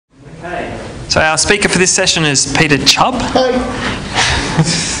So our speaker for this session is Peter Chubb. Hi.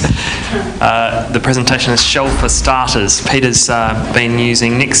 The presentation is Shell for Starters. Peter's been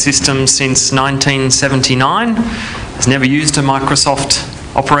using Linux systems since 1979. Has never used a Microsoft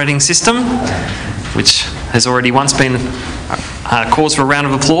operating system, which has already once been cause for a round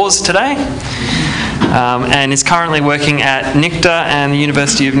of applause today, and is currently working at NICTA and the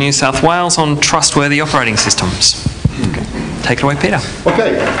University of New South Wales on trustworthy operating systems. Okay. Take it away, Peter.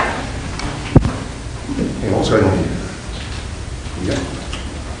 Okay. Hang on, what's going on here? Yeah.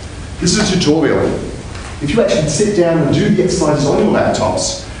 This is a tutorial. If you actually sit down and do the exercises on your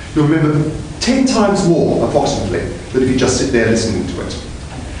laptops, you'll remember 10 times more, approximately, than if you just sit there listening to it.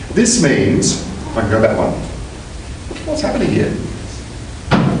 This means, if I can go back one. What's happening here?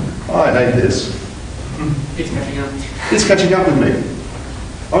 I hate this. It's catching up. It's catching up with me.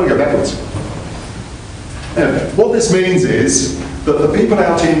 I want to go backwards. Anyway, what this means is that the people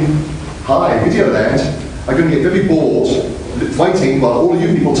out in Videoland are going to get very bored waiting while all of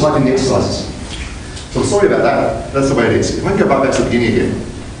you people type in the exercises. So I'm sorry about that. That's the way it is. If I can go back to the beginning again.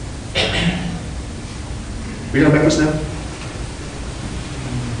 Are we going backwards now?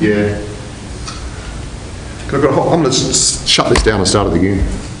 Yeah. I'm going to shut this down and start it again.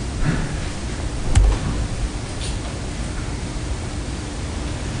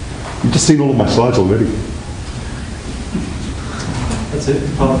 You've just seen all of my slides already. That's it?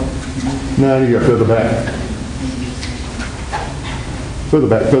 No, you go further back. Further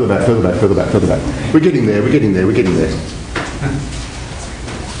back, further back, further back, further back, further back. We're getting there, we're getting there, we're getting there.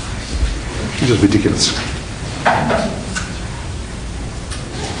 This is ridiculous.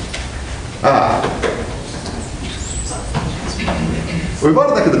 We're right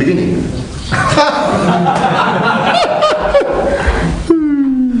back at the beginning.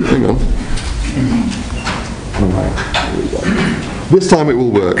 Hang on. Alright, here we go. This time it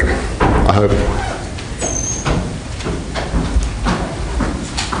will work, I hope.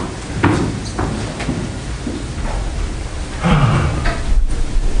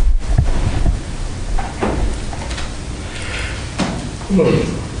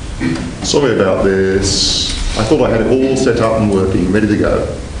 Sorry about this. I thought I had it all set up and working, ready to go.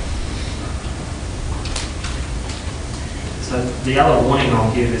 So the other warning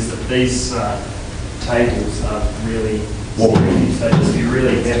I'll give is that these tables are really wobbly. So just be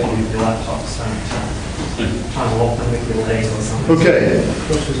really careful with your laptops. Try and lock them with your legs or something. Okay.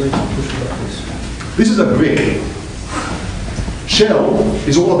 This is a brick. Shell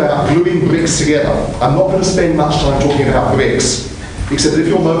is all about gluing bricks together. I'm not going to spend much time talking about bricks, except that if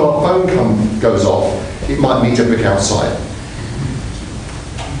your mobile phone goes off, it might meet a brick outside.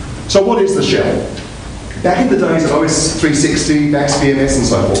 So what is the shell? Back in the days of OS 360, Max VMS and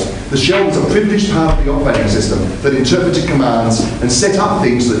so forth, the shell was a privileged part of the operating system that interpreted commands and set up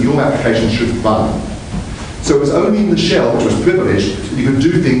things that your application should run. So it was only in the shell, which was privileged, that you could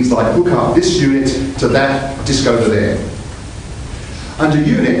do things like hook up this unit to that disk over there. Under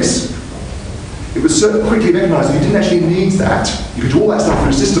Unix, it was quickly recognised that you didn't actually need that. You could do all that stuff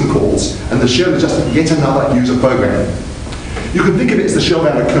through system calls, and the shell is just yet another user program. You can think of it as the shell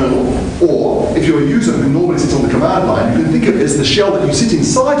around a kernel, or if you're a user who normally sits on the command line, you can think of it as the shell that you sit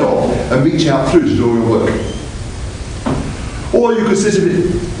inside of and reach out through to do all your work. Or you could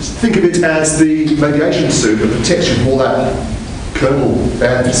think of it as the radiation suit that protects you from all that kernel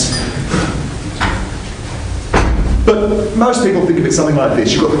badness. But most people think of it something like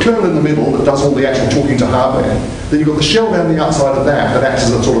this. You've got the kernel in the middle that does all the actual talking to hardware. Then you've got the shell around the outside of that acts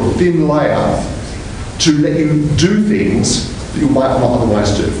as a sort of thin layer to let you do things that you might not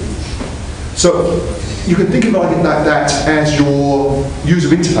otherwise do. So you can think of it like that as your user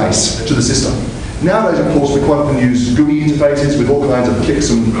interface to the system. Nowadays, of course, we quite often use GUI interfaces with all kinds of clicks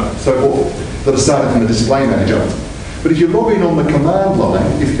and so forth that are started from the display manager. But if you log in on the command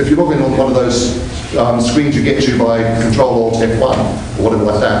line, if you log in on one of those screens you get to by Control-Alt-F1 or whatever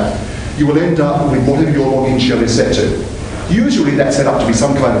like that, you will end up with whatever your login shell is set to. Usually that's set up to be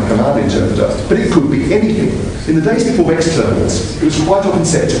some kind of command interpreter, but it could be anything. In the days before externals, it was quite often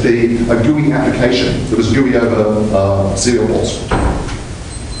set to be a GUI application that was GUI over serial ports.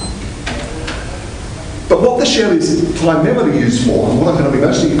 But what the shell is primarily used for, and what I'm going to be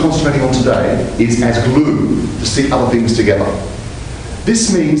mostly concentrating on today, is as glue to stick other things together. This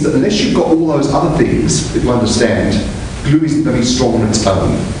means that unless you've got all those other things that you understand, glue isn't very strong on its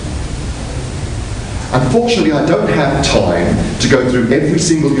own. Unfortunately, I don't have time to go through every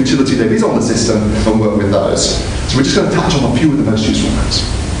single utility there is on the system and work with those. So we're just going to touch on a few of the most useful ones.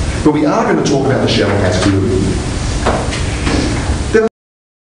 But we are going to talk about the shell as glue.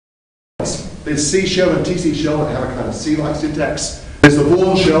 There's C shell and TC shell that have a kind of C-like syntax. There's the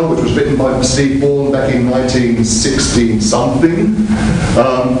Bourne shell, which was written by Steve Bourne back in 1960-something.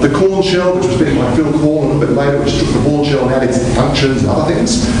 The Corn shell, which was written by Phil Corn a little bit later, which took the Bourne shell and added functions and other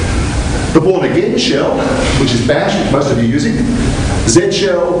things. The Bourne again shell, which is bash, which most of you are using. Z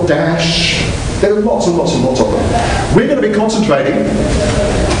shell, dash. There are lots and lots and lots of them. We're going to be concentrating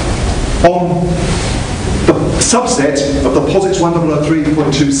on the subset of the POSIX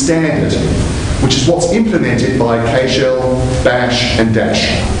 1003.2 standard, which is what's implemented by K-shell, bash, and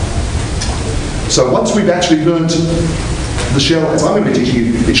dash. So once we've actually learned the shell, as I'm going to be teaching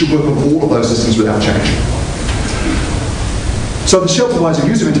you, it should work on all of those systems without change. So the shell provides a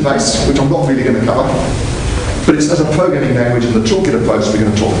user interface, which I'm not really going to cover, but it's as a programming language in the toolkit approach we're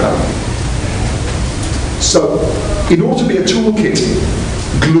going to talk about. So in order to be a toolkit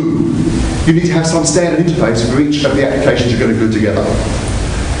glue, you need to have some standard interface for each of the applications you're going to glue together.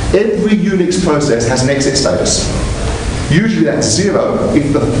 Every Unix process has an exit status. Usually that's 0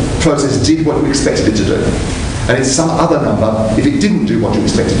 if the process did what you expected it to do. And it's some other number if it didn't do what you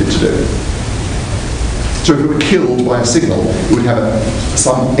expected it to do. So if it were killed by a signal, it would have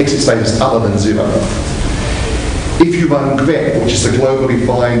some exit status other than 0. If you run grep, which is a globally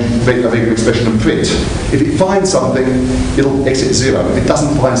find regular expression and print, if it finds something, it'll exit 0. If it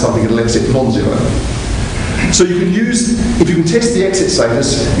doesn't find something, it'll exit non-0. So you can use, if you can test the exit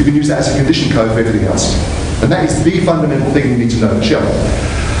status, you can use that as a condition code for everything else. And that is the fundamental thing you need to know in shell.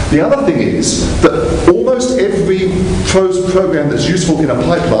 The other thing is that almost every program that's useful in a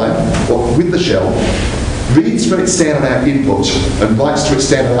pipeline, or with the shell, reads from its standard out input and writes to its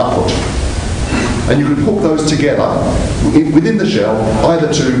standard output. And you can hook those together within the shell,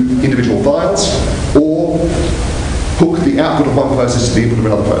 either to individual files, or hook the output of one process to the input of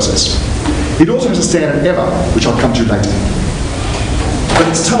another process. It also has a standard error, which I'll come to later. But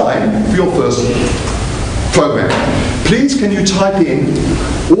it's time for your first program. Please can you type in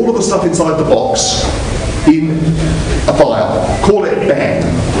all of the stuff inside the box in a file. Call it ban.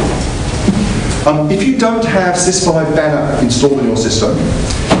 If you don't have sys5 banner installed in your system,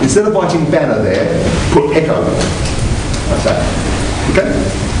 instead of writing banner there, put echo. Like that. Okay?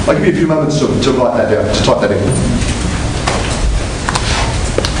 I'll give you a few moments to write that down, to type that in.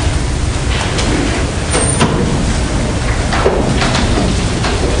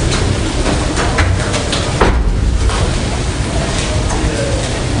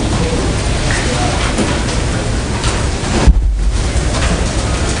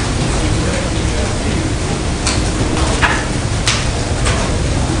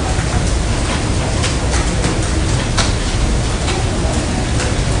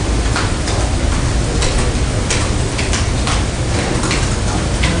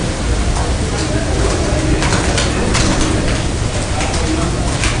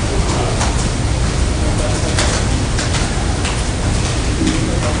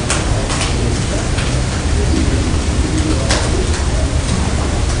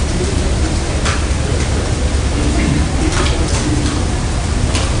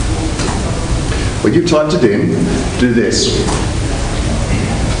 When you've typed it in, do this.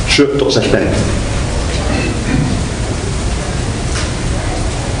 Chubb.ban.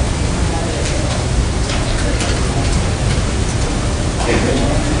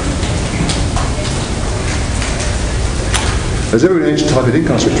 Has everyone managed to type it in?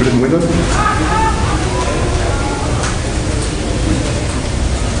 Can I switch to a different window?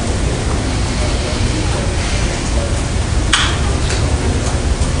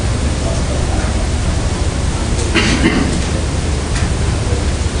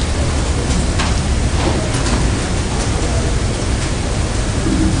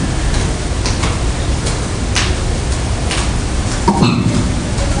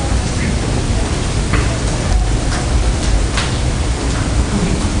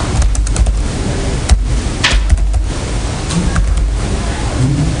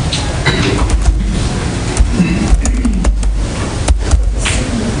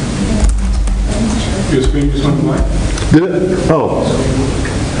 Your screen just went white. Did it? Oh.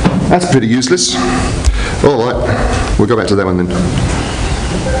 That's pretty useless. All right. We'll go back to that one then.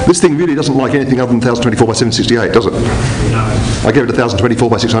 This thing really doesn't like anything other than 1024 by 768, does it? No. I gave it 1024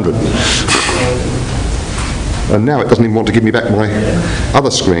 by 600. And now it doesn't even want to give me back my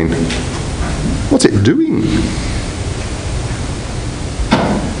other screen. What's it doing?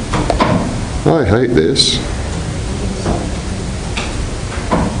 I hate this.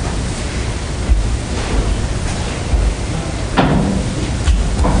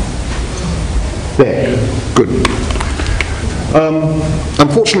 There. Good.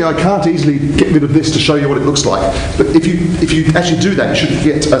 Unfortunately, I can't easily get rid of this to show you what it looks like. But if you actually do that, you should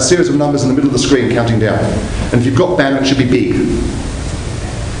get a series of numbers in the middle of the screen counting down. And if you've got banner, it should be big.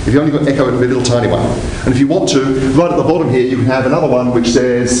 If you only got echo, it'll be a little tiny one. And if you want to, right at the bottom here, you can have another one which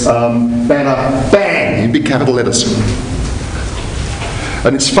says banner bang in big capital letters.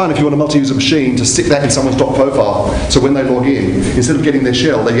 And it's fun if you want a multi-user machine to stick that in someone's doc profile, so when they log in, instead of getting their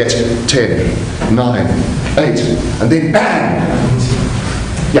shell, they get 10, 9, 8, and then bang!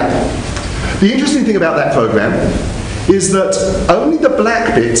 Yeah. The interesting thing about that program is that only the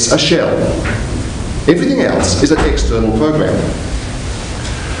black bits are shell. Everything else is an external program.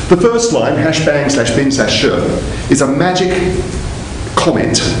 The first line, #bang/bin/sure, is a magic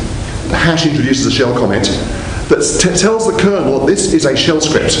comment. The hash introduces a shell comment that tells the kernel that this is a shell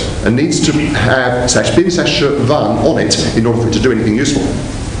script and needs to have /bin/sure run on it in order for it to do anything useful.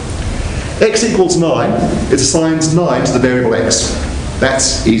 X equals 9, it assigns 9 to the variable x.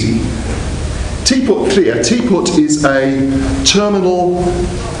 That's easy. Tput clear. Tput is a terminal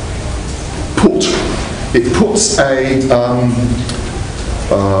put. It puts a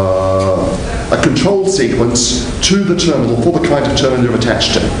control sequence to the terminal for the kind of terminal you're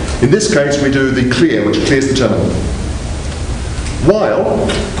attached to. In this case, we do the clear, which clears the terminal. While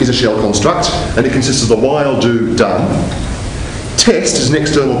is a shell construct, and it consists of the while, do, done. Test is an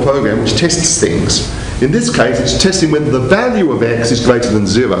external program which tests things. In this case, it's testing whether the value of x is greater than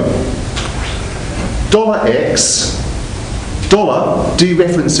 0. $x,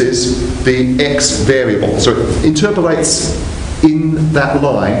 dereferences the x variable. So it interpolates in that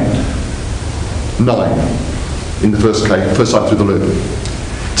line 9 in the first case, first time through the loop.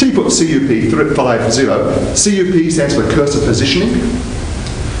 Tput CUP 50. CUP stands for cursor positioning.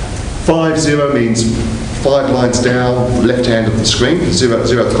 50 means 5 lines down, left hand of the screen,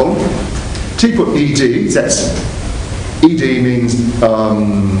 0th column. Tput ED, that's ED means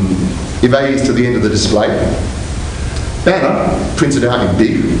erase to the end of the display. Banner prints it out in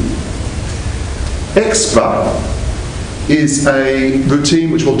big. Extra is a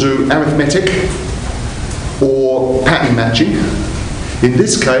routine which will do arithmetic or pattern matching. In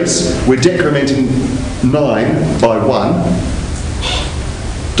this case, we're decrementing 9 by 1.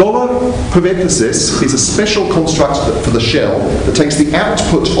 $parenthesis is a special construct for the shell that takes the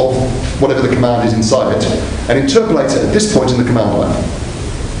output of whatever the command is inside it and interpolates it at this point in the command line.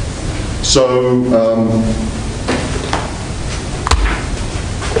 So,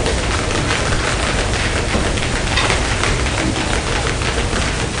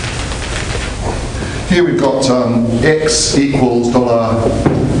 here we've got x equals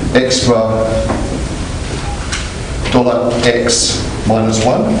 $extra $x minus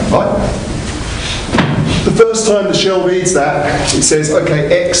 1, right? The first time the shell reads that, it says,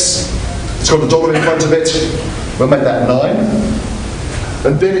 okay, x, it's got a dollar in front of it, we'll make that 9.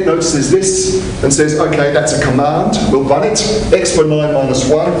 And then it notices this and says, okay, that's a command, we'll run it. X for 9 minus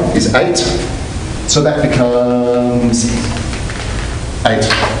 1 is 8, so that becomes 8.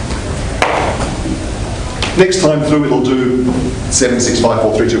 Next time through, it'll do 7, 6, 5,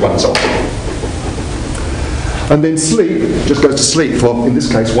 4, 3, 2, 1, and so on. And then sleep just goes to sleep for, in this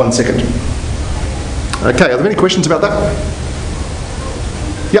case, 1 second. Okay, are there any questions about that?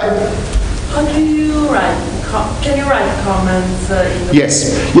 Yeah? How do you write? Can you write comments in the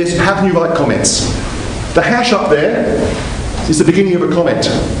Yes, how can you write comments? The hash up there is the beginning of a comment.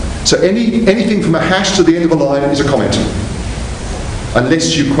 So anything from a hash to the end of a line is a comment.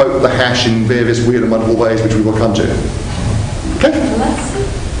 Unless you quote the hash in various weird and wonderful ways, which we will come to. Okay?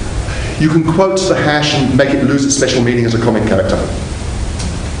 You can quote the hash and make it lose its special meaning as a comment character.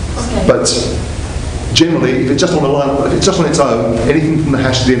 Okay. But generally, if it's just on a line, if it's just on its own, anything from the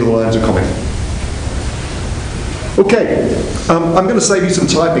hash to the end of the line is a comment. Okay, I'm going to save you some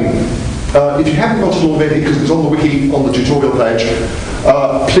typing. If you haven't got it already, because it's on the wiki, on the tutorial page,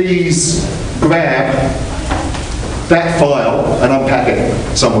 please grab that file and unpack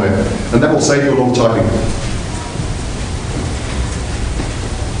it somewhere, and that will save you a lot of typing.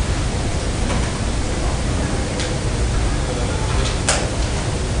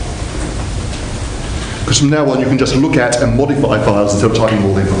 Because from now on you can just look at and modify files instead of typing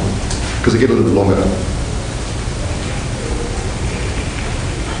all of them, because they get a little bit longer.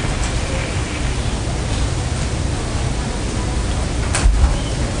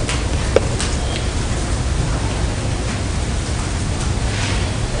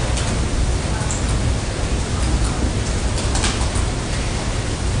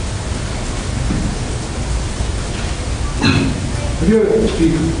 Have you ever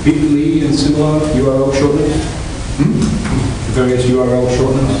used bit.ly and similar URL shorteners? Various URL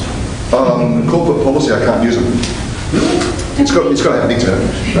shorteners? Corporate policy, I can't use them. It's got to have things in it.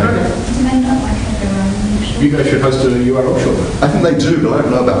 You guys should host a URL shortener. I think they do, but I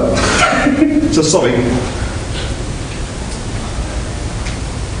don't know about it. So sorry.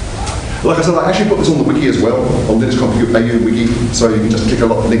 Like I said, I actually put this on the wiki as well, on Linux.conf.au wiki, so you can just click a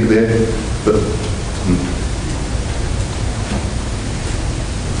link there. But,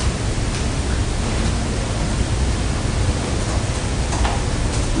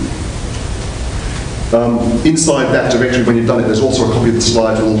 inside that directory, when you've done it, there's also a copy of the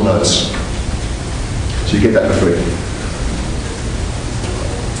slides with all the notes. So you get that for free.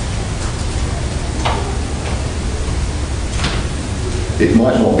 It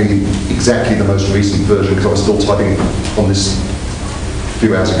might not be exactly the most recent version because I was still typing on this a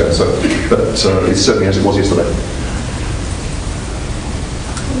few hours ago, but it's certainly as it was yesterday.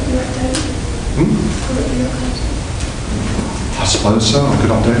 I suppose so, I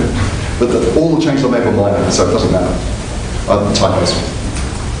could update it. But all the changes I made were minor, so it doesn't matter. Typos.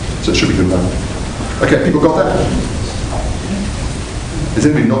 So it should be good enough. Okay, people got that? Has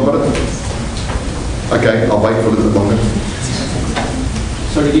anybody not got it? Okay, I'll wait for a little bit longer.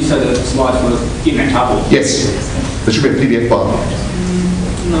 So did you say that the slides were in that table? Yes. There should be a PDF file.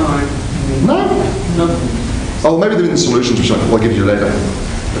 No. No? No. Oh, maybe they're in the solutions, which I'll give you later.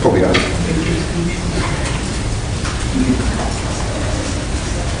 They probably are.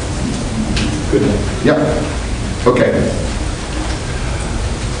 Good. Yeah. Okay.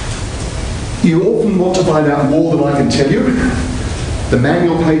 You often want to find out more than I can tell you. The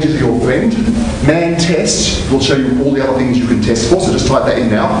manual pages are your friend. Man test will show you all the other things you can test for, so just type that in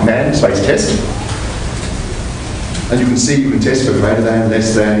now, man space test. And you can see you can test for greater than,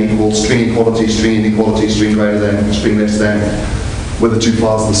 less than, equal, string equality, string inequality, string greater than, string less than, whether two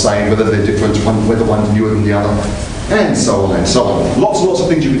files are the same, whether they're different, whether one's newer than the other, and so on and so on. Lots and lots of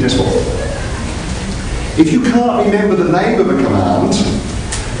things you can test for. If you can't remember the name of a command,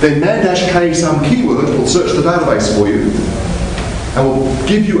 then man-k some keyword will search the database for you and will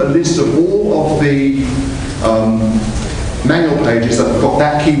give you a list of all of the manual pages that have got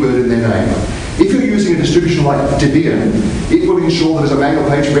that keyword in their name. If you're using a distribution like Debian, it will ensure that there's a manual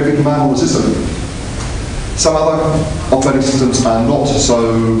page for every command on the system. Some other operating systems are not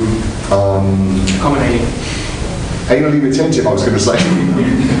so accommodating. Anally retentive, I was going to say,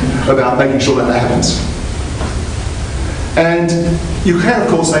 about making sure that happens. And you can, of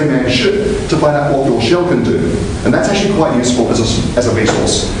course, say man should to find out what your shell can do. And that's actually quite useful as a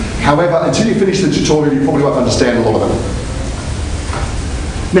resource. However, until you finish the tutorial, you probably won't understand a lot of it.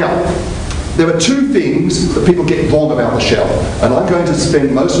 Now, there are two things that people get wrong about the shell. And I'm going to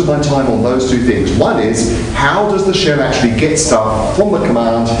spend most of my time on those two things. One is, how does the shell actually get stuff from the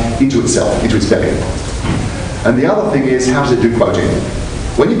command into itself, into its belly? And the other thing is, how does it do quoting?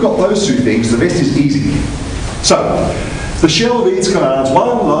 When you've got those two things, the rest is easy. So, the shell reads commands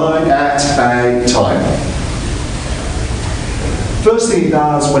one line at a time. First thing it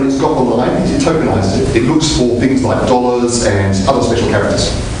does when it's got the line is it tokenizes it. It looks for things like dollars and other special characters.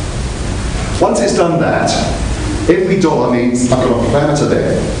 Once it's done that, every dollar means I've got a parameter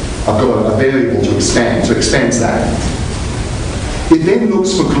there. I've got a variable to expand, so it expands that. It then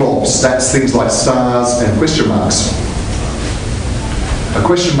looks for globs, that's things like stars and question marks. A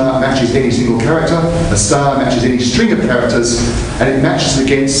question mark matches any single character, a star matches any string of characters, and it matches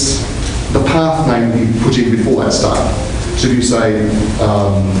against the path name you put in before that star. So if you say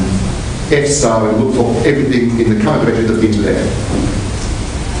F star, it will look for everything in the current directory that begins with F.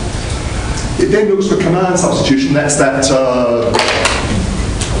 It then looks for command substitution, that's that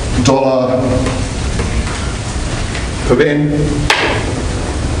 $paren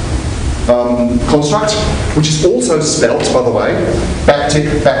construct, which is also spelt, by the way,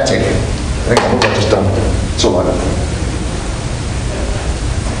 backtick, backtick. Hang on, what have I just done? It's all right.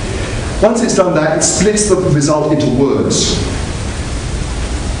 Once it's done that, it splits the result into words.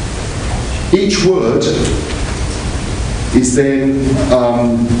 Each word is then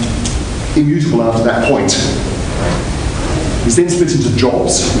immutable after that point. It's then split into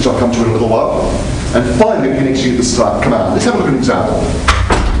jobs, which I'll come to in a little while, and finally it connects you to the start command. Let's have a look at an example.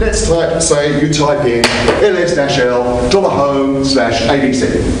 Let's type, say, you type in ls-l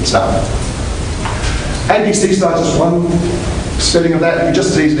 $home/abc. Start. ABC starts as one spelling of that. You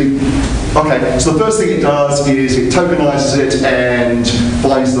just as easily. Okay, so the first thing it does is it tokenizes it and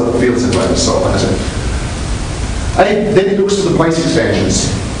finds the field separator, so that's it. Then it looks for the brace expansions.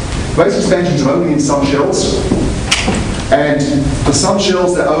 Brace expansions are only in some shells. And for some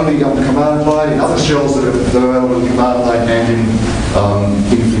shells, they're only on the command line. In other shells, they're only on the command line and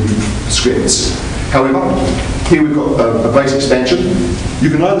in scripts. However, here we've got a brace expansion. You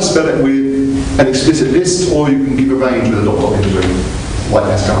can either spell it with an explicit list, or you can give a range with a dot integer, like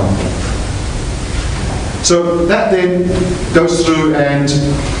that's come. So that then goes through and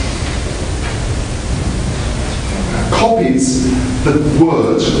copies the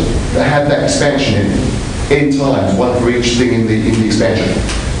word that had that expansion in n times, one for each thing in the expansion.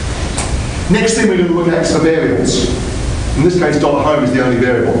 Next thing we're going to look at is for variables. In this case, $home is the only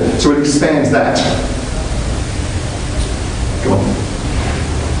variable, so it expands that. Come on.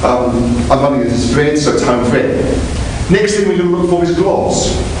 I'm running this as thread, so it's home thread. Next thing we're going to look for is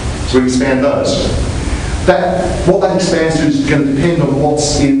globs, so we expand those. What that expands to is going to depend on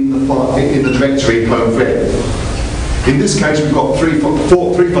what's in the directory home thread. In this case, we've got three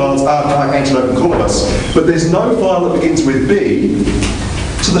files, archive, antelope, and colobus, but there's no file that begins with B,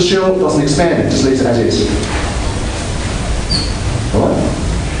 so the shell doesn't expand it, just leaves it as is. All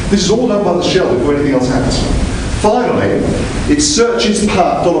right? This is all done by the shell before anything else happens. Finally, it searches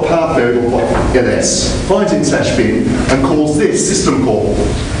path variable for ls, finds it in /bin, and calls this system call.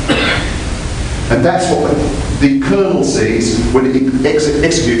 And that's what the kernel sees when it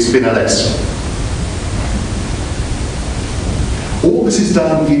executes bin ls. All this is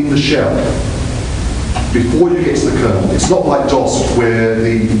done in the shell before you get to the kernel. It's not like DOS where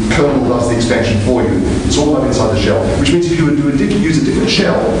the kernel does the expansion for you. It's all done inside the shell, which means if you use a different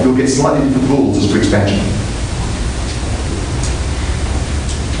shell, you'll get slightly different rules as for expansion.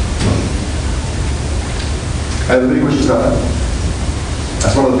 Are there any questions about that?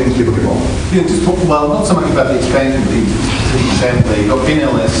 That's one of the things people get wrong. Yeah, just talk, well, not so much about the expansion, but the example. You've got bin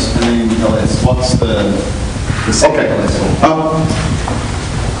ls and then ls. What's the second ls?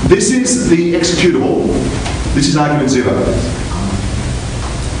 This is the executable. This is argument 0.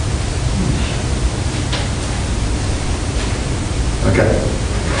 Okay.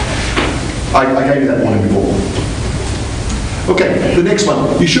 I gave you that warning before. Okay, the next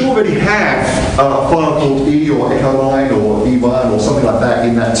one. You should already have a file called E or echo line or E1 or something like that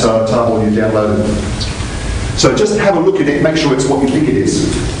in that table you downloaded. So just have a look at it, make sure it's what you think it is.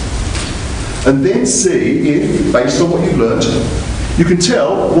 And then see if, based on what you've learned, you can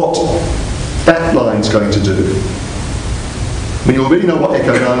tell what that line's going to do. I mean, you already know what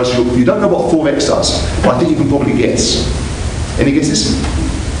echo does, you don't know what 4x does, but I think you can probably guess. Any guesses?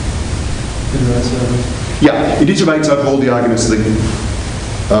 Yeah, it iterates over all the arguments into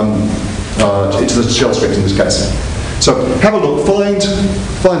the shell script in this case. So have a look, find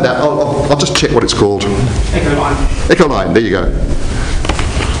that. I'll just check what it's called. Echo line. Echo line, there you go.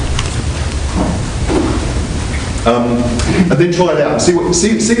 And then try it out. See what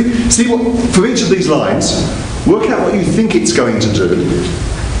for each of these lines, work out what you think it's going to do,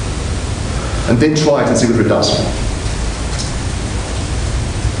 and then try it and see whether it does.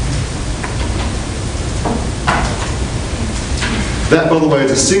 That, by the way,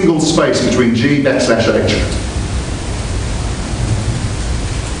 is a single space between G\H.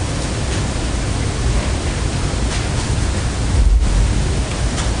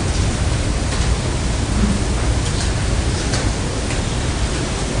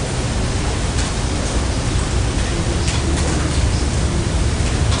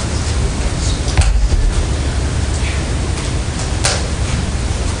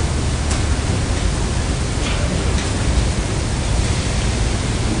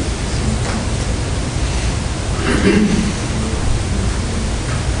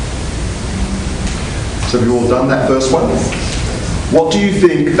 So have you all done that first one? What do you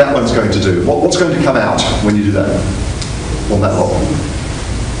think that one's going to do? What's going to come out when you do that on that log?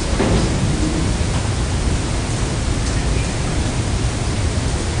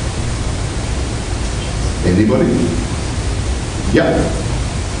 Anybody? Yeah.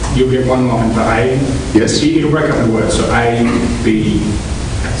 You'll get one line for A. Yes. It'll break up the words. So A, B,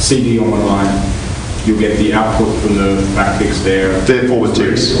 C, D on one line. You'll get the output from the backfix there. They're forward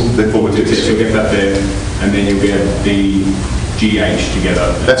ticks. They're forward ticks. So you'll get that there, and then you'll get the GH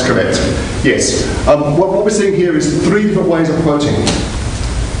together. That's correct. Yes. What we're seeing here is 3 different ways of quoting.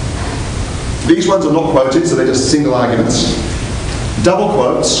 These ones are not quoted, so they're just single arguments. Double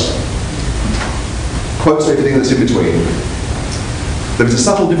quotes everything that's in between. There is a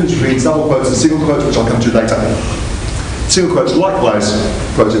subtle difference between double quotes and single quotes, which I'll come to later. Single quotes likewise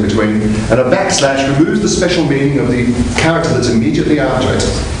quotes in between, and a backslash removes the special meaning of the character that's immediately after it.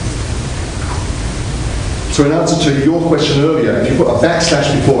 So in answer to your question earlier, if you put a backslash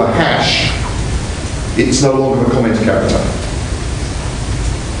before a hash, it's no longer a comment character.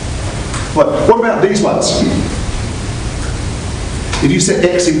 Right, what about these ones? If you set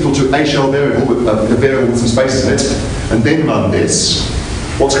x equal to a shell variable, a variable with some spaces in it, and then run this,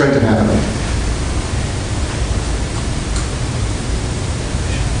 what's going to happen?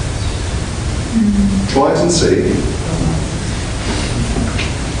 Try it and see.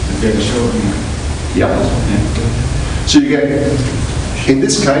 Yeah. So you get In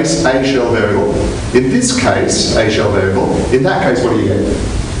this case, a shell variable. In this case, a shell variable. In that case, what do you get?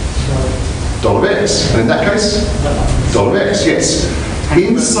 $x. And in that case, $x, yes.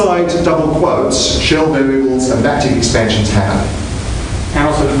 Inside double quotes, shell variables and backtick expansions happen. And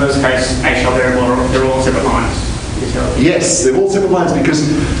also in the first case, a shell variable, they're all separate lines. Yes, they're all separate lines because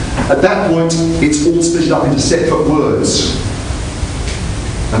at that point, it's all split up into separate words.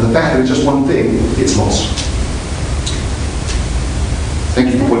 And the fact that it's just one thing, it's lost.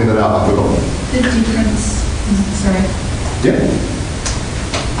 Thank you for pointing that out, I forgot. The difference, sorry. Yeah.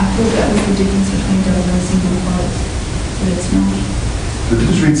 I thought that was the difference between double and single quotes, but it's not. The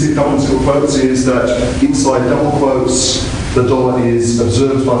difference between double and single quotes is that inside double quotes, the dollar is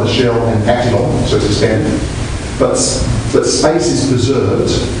observed by the shell and acted on, so it's expanded. But space is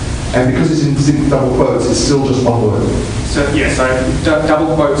preserved, and because it's in single double quotes, it's still just one word. So yeah, so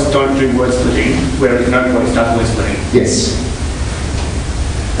double quotes don't do word splitting, whereas no quotes does word splitting. Yes.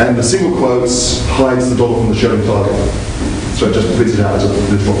 And the single quotes hides the dollar from the shell entirely. So it just prints it out as a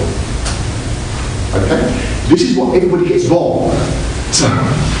literal. Okay? This is what everybody gets wrong. So,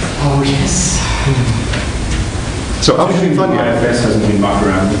 oh yes. So are we having fun yet? IFS hasn't been mucked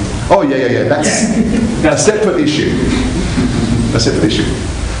around. Oh yeah. That's a separate issue. A separate issue.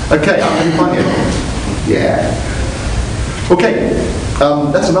 Okay, are we having fun yet? Yeah. Okay,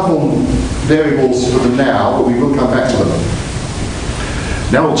 that's enough on variables for the now, but we will come back to them.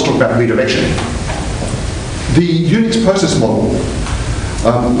 Now let's talk about redirection. The Unix process model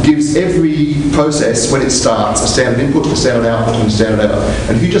gives every process, when it starts, a standard input, a standard output, and a standard error.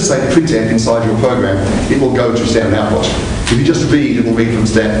 And if you just say printf inside your program, it will go to standard output. If you just read, it will read from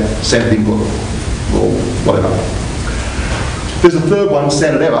standard input, or whatever. There's a third one,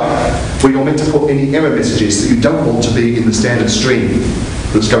 standard error, where you're meant to put any error messages that you don't want to be in the standard stream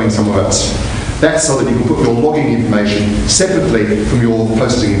that's going somewhere else. That's so that you can put your logging information separately from your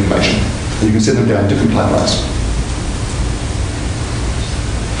processing information. And you can send them down different pipelines.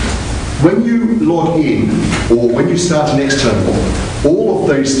 When you log in, or when you start an external, all of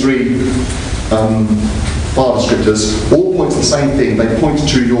those three file descriptors all point to the same thing. They point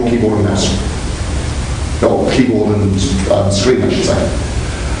to your keyboard and mouse. Or keyboard and screen, I should say.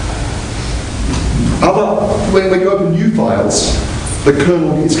 When you open new files, the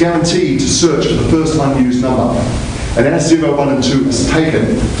kernel is guaranteed to search for the first unused number. And as 0, 1, and 2 is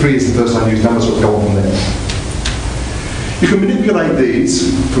taken, 3 is the first unused number, so it'll go on from there. You can manipulate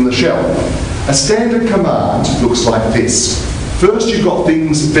these from the shell. A standard command looks like this. First, you've got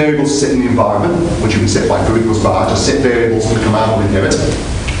things, variables set in the environment, which you can set by group equals bar, just set variables that the command will inherit.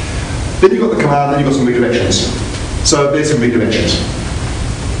 Then you've got the command, then you've got some redirections. So there's some redirections.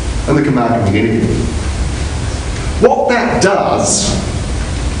 And the command can be anything. What that does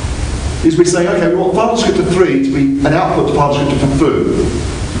is we say, okay, we want file descriptor 3 to be an output to file descriptor for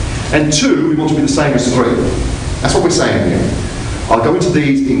foo. And 2, we want to be the same as 3. That's what we're saying here. I'll go into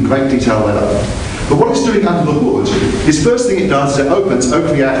these in great detail later. But what it's doing under the hood is first thing it does is it opens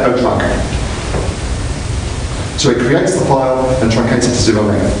ocreat otrunc. So it creates the file and truncates it to 0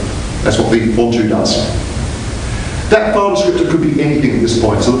 meg. That's what the Bourne does. That file descriptor could be anything at this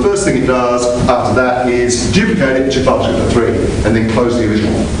point. So the first thing it does after that is duplicate it to file descriptor 3 and then close the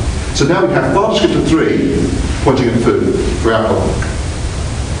original. So now we have file descriptor 3 pointing at foo for output.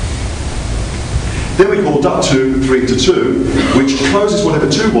 Then we call duck2 3 to 2, which closes whatever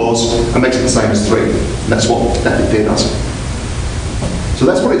 2 was and makes it the same as 3. And that's what that bit there does. So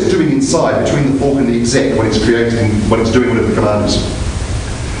that's what it's doing inside between the fork and the exec when it's creating, when it's doing whatever the command is.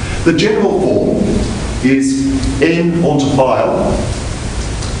 The general form is n onto file,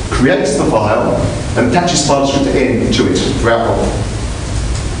 creates the file, and attaches file descriptor n to it for output.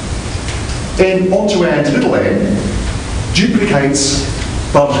 N onto and little n duplicates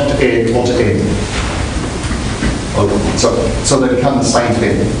file descriptor n onto n. So they become the same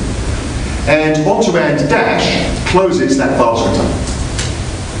thing. And onto and dash closes that file descriptor.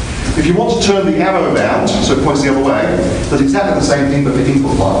 If you want to turn the arrow around, so it points the other way, it does exactly the same thing but for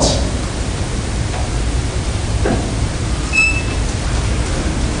input files.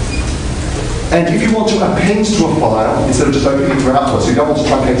 And if you want to append to a file, instead of just opening it for output, so you don't want to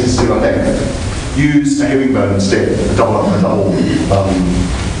truncate it to 0 meg, use a herringbone instead, a double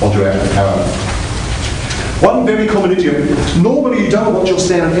onto arrow. One very common idiom, normally you don't want your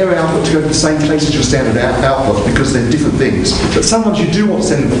standard error output to go to the same place as your standard output because they're different things. But sometimes you do want to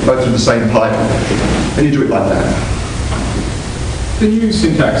send them both through the same pipe, and you do it like that. The new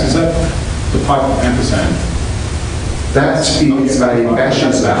syntax, is that the pipe ampersand? That is a bash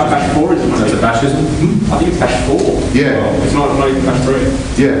instance. Bash 4 isn't it? That's a bash, isn't it? I think it's bash 4. Yeah. Well, it's not even bash 3.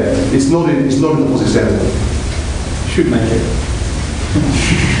 Yeah, it's not in the POSIX standard. Should make it.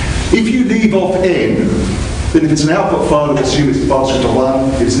 If you leave off n, then if it's an output file, it'll assume it's file descriptor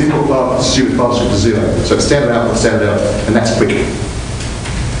 1. If it's an input file, it'll assume it's file descriptor 0. So it's standard output, and that's quick.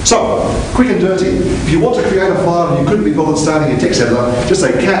 So, quick and dirty. If you want to create a file and you couldn't be bothered starting your text editor, just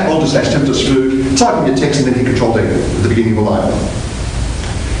say cat /temperature/foo, type in your text and then hit Control D at the beginning of the line.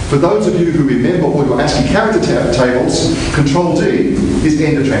 For those of you who remember all your ASCII character tables, Control D is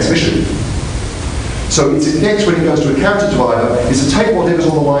end of transmission. So its effect when it goes to a character divider is to take whatever's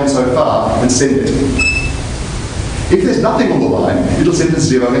on the line so far and send it. If there's nothing on the line, it'll send a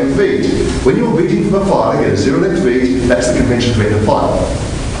zero-length read. When you're reading from a file and get a zero-length read, that's the convention for end of file.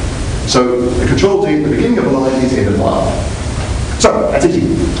 So the Control D at the beginning of the line is end of file. So that's easy.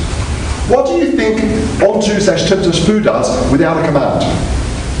 What do you think onto/temperature/foo does without a command?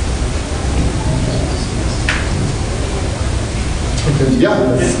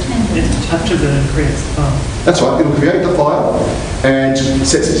 Yeah. It touches and creates the file. That's right, it'll create the file and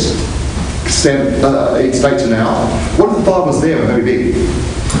sets its data now. What if the file was there and very big?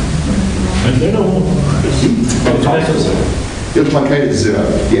 It'll truncate it to 0,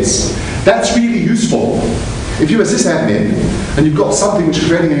 yes. That's really useful. If you're a sysadmin and you've got something which is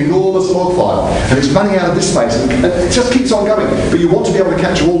creating an enormous log file and it's running out of disk space and it just keeps on going, but you want to be able to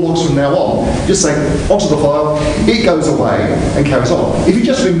capture all logs from now on, just say onto the file, it goes away and carries on. If you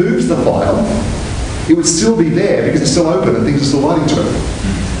just removes the file, it would still be there because it's still open and things are still writing to it.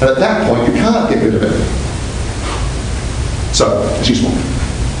 And at that point, you can't get rid of it. So, it's useful.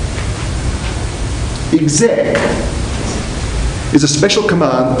 Exec is a special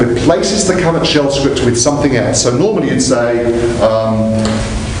command that replaces the current shell script with something else. So normally you'd say,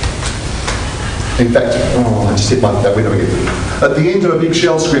 in fact, I just hit that window again. At the end of a big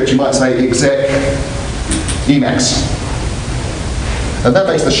shell script, you might say exec Emacs. And that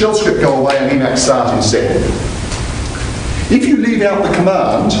makes the shell script go away and Emacs start instead. If you leave out the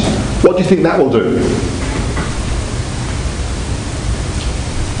command, what do you think that will do?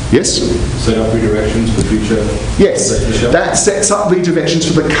 Yes? Set up redirections for future. Yes, that sets up redirections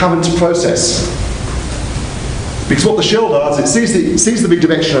for the current process. Because what the shell does, it sees the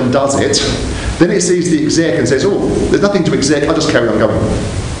redirection and does it, then it sees the exec and says, oh, there's nothing to exec, I'll just carry on going.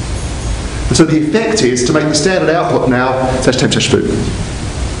 And so the effect is to make the standard output now /temp/foo.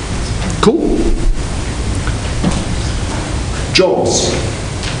 Cool? Jobs.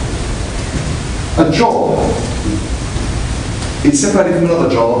 A job is separated from another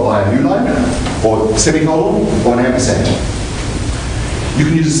job by a new line, or semicolon, or an ampersand. You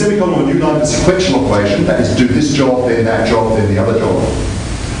can use a semicolon or a new line for sequential operation, that is, do this job, then that job, then the other job.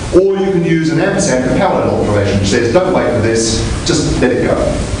 Or you can use an ampersand for parallel operation, which says, don't wait for this, just let it go.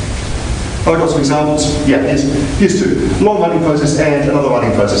 I've got some examples. Yeah, here's two. Long running process and another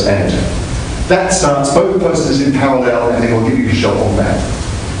running process and. That starts both processes in parallel, and then we'll give you your shell format.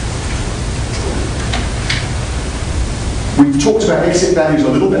 We've talked about exit values a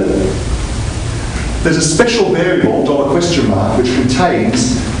little bit. There's a special variable, $, which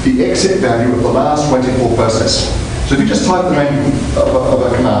contains the exit value of the last waiting for process. So if you just type the name of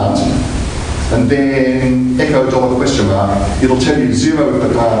a command, and then echo $, it'll tell you 0 if the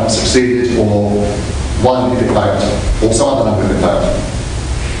command succeeded, or 1 if it failed, or some other number if it failed.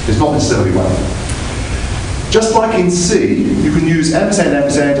 It's not necessarily 1. Just like in C, you can use ampersand,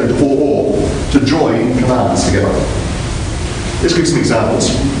 ampersand, and or to join commands together. Let's give some examples.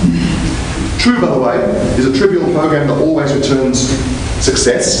 True, by the way, is a trivial program that always returns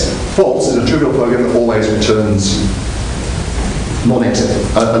success. False is a trivial program that always returns non-exit,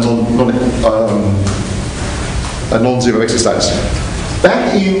 a non-zero exit status.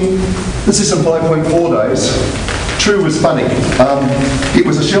 Back in the System 5.4 days, true was funny. It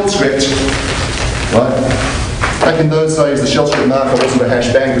was a shell script, right? Back in those days, the shell script marker wasn't a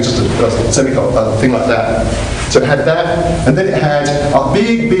hash bang, it was just a semicolon, thing like that. So it had that, and then it had a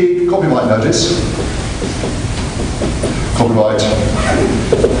big, big copyright notice. Copyright,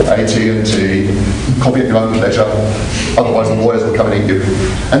 AT&T, copy at your own pleasure, otherwise the lawyers will come and eat you.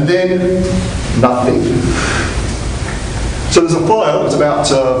 And then, nothing. So there's a file that's about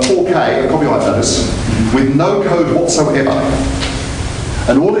 4K, a copyright notice, with no code whatsoever.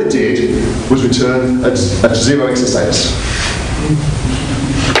 And all it did was return a 0 exit status.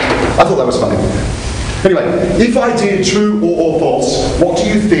 I thought that was funny. Anyway, if I did true or false, what do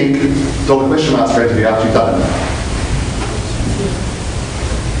you think $? Going to be after you've done it?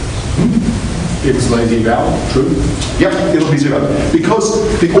 It's lazy val, true? Yep, it'll be 0.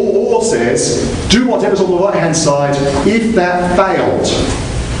 Because the or says, do whatever's on the right-hand side if that failed.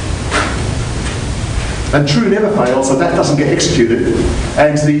 And true never fails, so that doesn't get executed.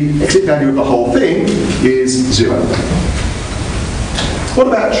 And the exit value of the whole thing is 0. What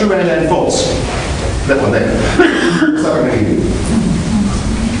about true and false? That one there. What's that one going to give you?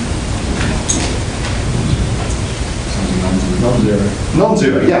 Non-zero.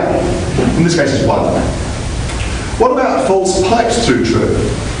 Non-zero, yeah. In this case, it's 1. What about false piped through true?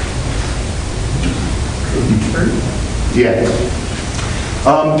 Yeah.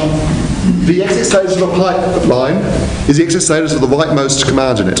 The exit status of a pipeline is the exit status of the rightmost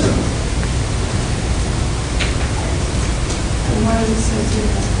command in it. Why does it say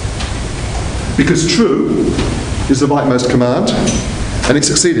zero? Because true is the rightmost command, and it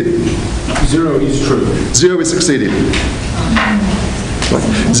succeeded. 0 is true. 0 is succeeded.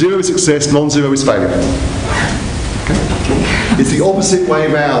 Right. 0 is success, non-zero is failure. Okay. It's the opposite way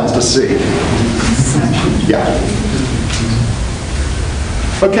round to C. Yeah.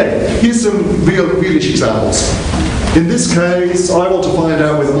 Okay, here's some real-ish examples. In this case, I want to find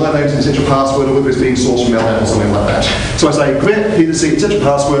out whether my name is an essential password or whether it's being sourced from LNAM or something like that. So I say grep P2C essential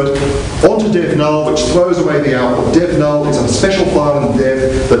password onto dev null, which throws away the output. Dev null is a special file in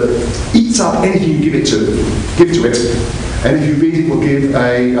dev that eats up anything you give to it, and if you read it, will give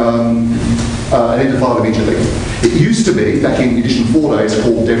an enter file immediately. It used to be, back in edition 4 days,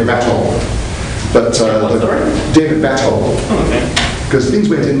 called dev battle, but dev battle, because things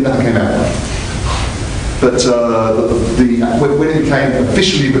went in, nothing came out. But when it became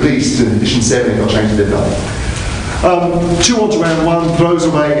officially released in edition 7, it got changed to dev null. 2 onto round 1 throws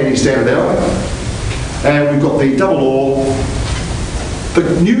away any standard error, and we've got the double OR. The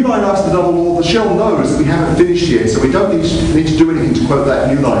new line after the double OR, the shell knows that we haven't finished yet, so we don't need to do anything to quote that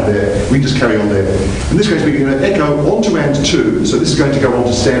new line there. We can just carry on there. In this case, we're going to echo onto round 2, so this is going to go on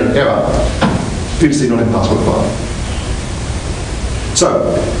to standard error, previously not in password file.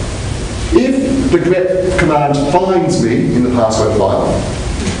 So, if the grep command finds me in the password file,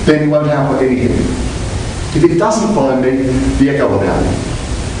 then it won't output anything. If it doesn't find me, the echo will happen.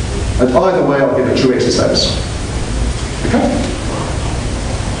 And either way, I'll get a true exit status. Okay?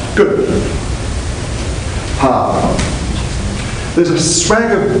 Good. Path. There's a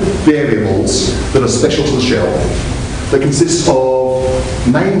swag of variables that are special to the shell that consists of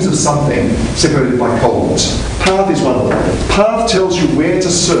names of something separated by colons. Path is one of them. Path tells you where to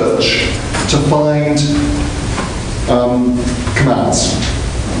search to find commands.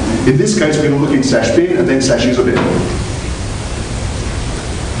 In this case, we're going to look in /bin and then /userbin.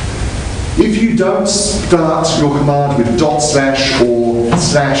 If you don't start your command with ./ or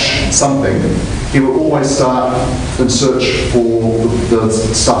 /something, it will always start and search for the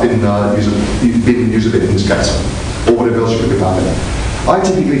stuff in userbin in this case, or whatever else you could be finding. I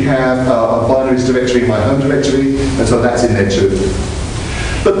typically have a binaries directory in my home directory, and so that's in there too.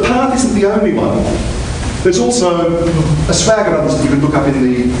 But path isn't the only one. There's also a swag of others that you can look up in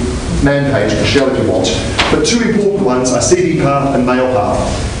the man page for shell if you want. But 2 important ones are CD path and mail path.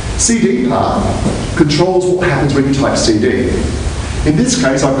 CD path controls what happens when you type CD. In this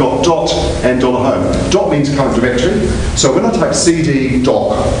case, I've got dot and $home. Dot means current directory. So when I type cd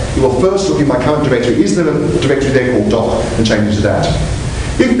doc, it will first look in my current directory. Is there a directory there called doc? And change it to that.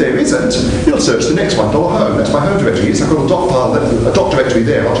 If there isn't, it'll search the next one, $home. That's my home directory. Yes, I've got a doc file, a doc directory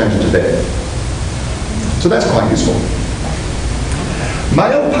there. I'll change it to there. So that's quite useful.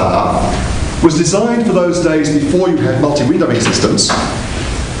 Mail path was designed for those days before you had multi-windowing systems.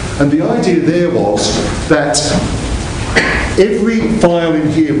 And the idea there was that every file in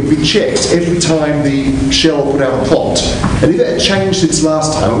here would be checked every time the shell put out a prompt. And if it had changed since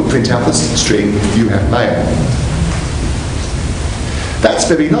last time, it would print out the string, you have mail. That's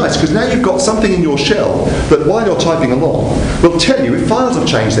very nice, because now you've got something in your shell that while you're typing along, will tell you if files have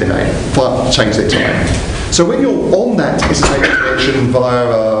changed their name, changed their time. So when you're on that SSH connection via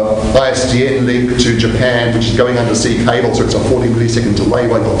ISDN link to Japan, which is going under sea cable, so it's a 40 millisecond delay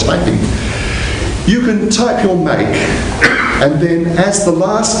while you're typing, you can type your make, and then as the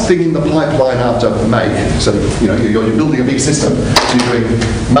last thing in the pipeline after make, so you're building a big system, so you're doing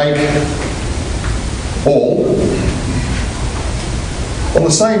make all. On the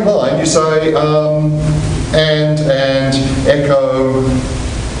same line, you say and echo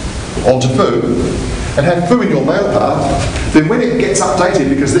onto foo, and have foo in your mail path. Then when it gets updated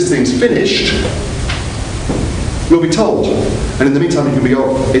because this thing's finished, you'll be told. And in the meantime, you can be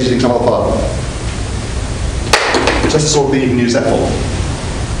editing some other file. It's just the sort of thing you can use that for.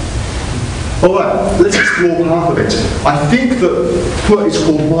 All right, let's explore half of it. I think that put is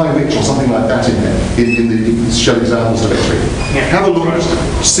called mywitch or something like that in there, in the shell examples directory. Yeah. Have a look,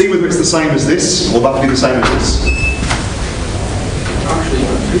 see whether it's the same as this or roughly the same as this. Actually,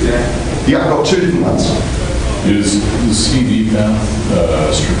 do that. Yeah, I've got 2 different ones. Is the CD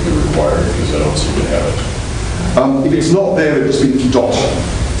path strictly required? Because I don't seem to have it. If it's not there, it'll just be dot,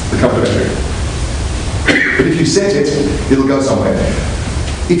 the cover directory. But if you set it, it'll go somewhere.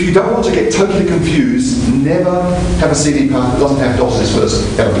 If you don't want to get totally confused, never have a CD path that doesn't have dot as its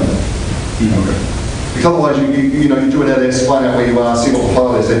first element. Because otherwise, you do an ls, find out where you are, see what the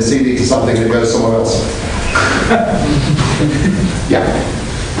file is, then CD to something and it goes somewhere else. Yeah.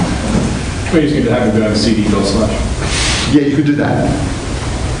 We're just going to have it go CD /. Yeah, you could do that.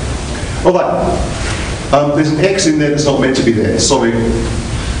 Although, there's an X in there that's not meant to be there. Sorry.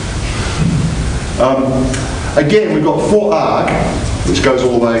 Again, we've got for arg, which goes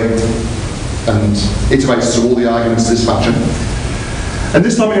all the way and iterates through all the arguments of this function. And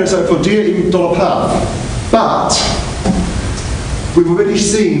this time we're going to say for dir in $path. But we've already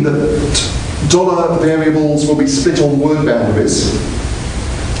seen that dollar variables will be split on word boundaries.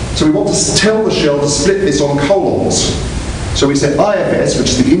 So we want to tell the shell to split this on colons. So we set IFS, which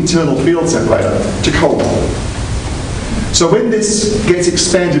is the internal field separator, to colon. So when this gets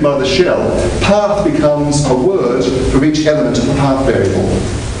expanded by the shell, path becomes a word for each element of the path variable.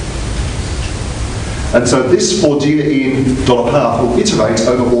 And so this for dir in $path will iterate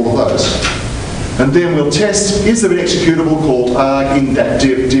over all of those. And then we'll test, is there an executable called arg in that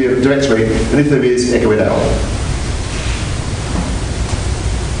directory, and if there is, echo it out.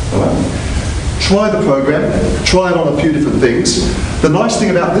 All right. Try the program, try it on a few different things. The nice thing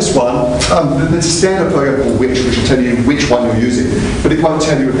about this one, there's a standard program called which will tell you which one you're using, but it won't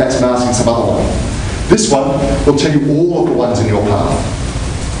tell you if that's masking some other one. This one will tell you all of the ones in your path.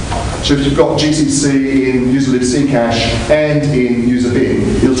 So if you've got GCC in userlib ccache and in user bin,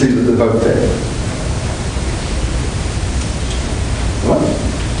 it'll tell you that they're both there. All right?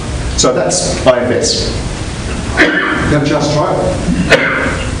 So that's IFS. Now just try it.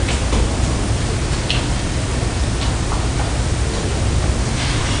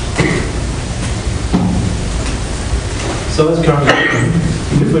 So that's currently,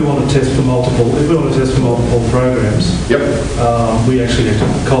 if we want to test for multiple programs, yep. We actually have to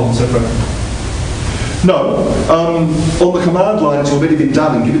column separate. No, on the command line it's already been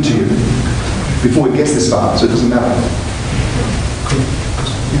done and given to you before it gets this far, so it doesn't matter.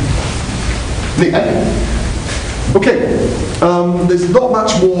 Neat, eh? Okay, there's not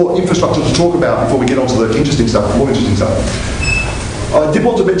much more infrastructure to talk about before we get on to the more interesting stuff. I did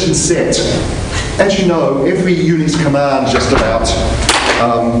want to mention set. As you know, every Unix command just about,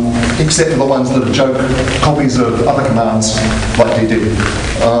 except for the ones that are joke copies of other commands like dd.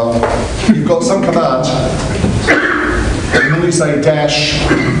 You've got some command, and then you say dash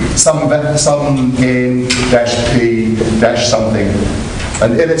some n dash p dash something.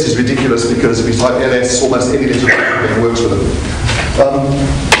 And ls is ridiculous because if you type ls, almost any letter works with it.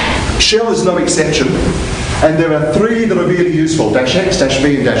 Shell is no exception, and there are three that are really useful: dash x, dash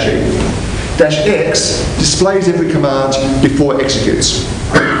v, and dash e. Dash x displays every command before it executes.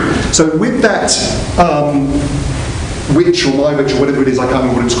 So with that which or my which or whatever it is, I can't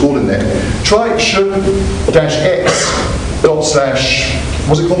remember what it's called in there, try show dash x dot slash,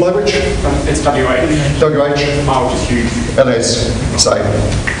 what's it called, my which? It's WH. WH. My which is huge. LS, say.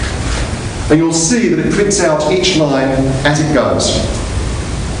 And you'll see that it prints out each line as it goes.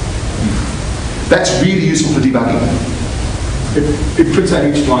 That's really useful for debugging. It prints out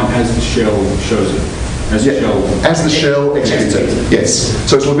each line as the shell shows it. As the shell executes it. Yes.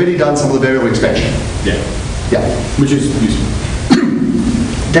 So it's already done some of the variable expansion. Yeah. Yeah. Which is useful.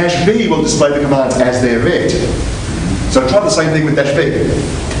 Dash V will display the commands as they're read. So try the same thing with dash V.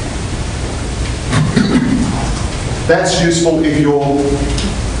 That's useful if your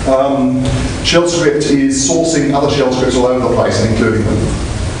shell script is sourcing other shell scripts all over the place and including them.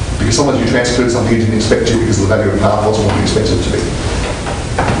 Because sometimes you transferred something you didn't expect to because the value of path wasn't what you expected it to be.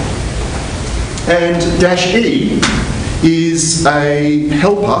 And dash E is a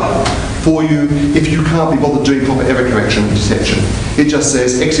helper for you if you can't be bothered doing proper error correction and detection. It just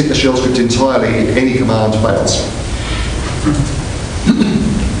says exit the shell script entirely if any command fails.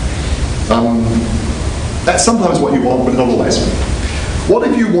 That's sometimes what you want, but not always. What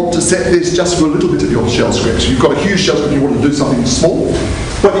if you want to set this just for a little bit of your shell script? You've got a huge shell script and you want to do something small,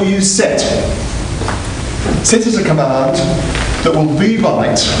 but you use set. Set is a command that will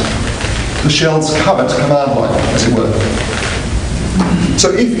rewrite the shell's current command line, as it were.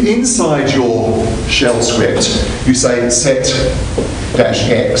 So if inside your shell script you say set dash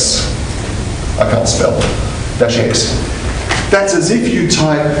x, I can't spell, dash x, that's as if you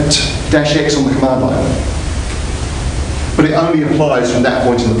typed dash x on the command line. But it only applies from that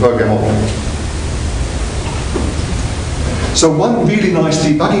point in the program on. So one really nice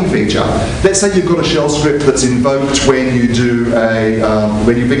debugging feature, let's say you've got a shell script that's invoked when you do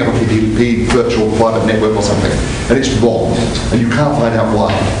when you pick up a PPP virtual private network or something, and it's wrong, and you can't find out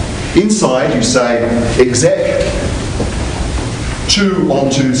why. Inside you say exec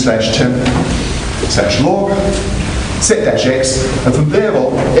 2on2/temp/log set-x, and from there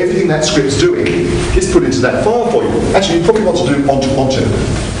on, everything that script's doing is put into that file for you. Actually, you probably want to do on2.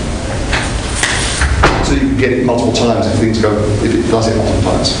 So you can get it multiple times if it does it multiple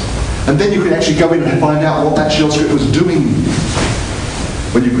times. And then you can actually go in and find out what that shell script was doing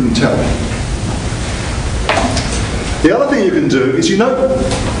when you couldn't tell. The other thing you can do is,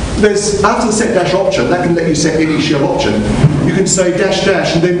 there's after the set dash option, that can let you set any shell option. You can say dash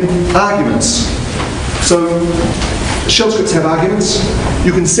dash and then arguments. So shell scripts have arguments.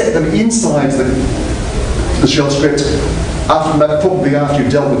 You can set them inside the shell script, probably after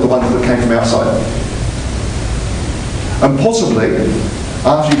you've dealt with the ones that came from outside. And possibly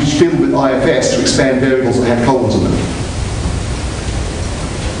after you've filled with IFS to expand variables that have colons in them.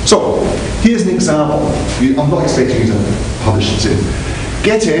 So, here's an example. I'm not expecting you to publish it in.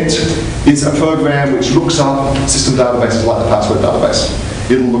 GetEnt is a program which looks up system databases like the password database.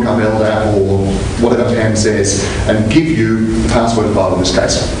 It'll look up LDAP or whatever TAM says and give you the password file in this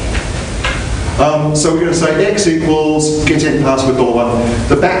case. So we're going to say x equals getEnt password $1.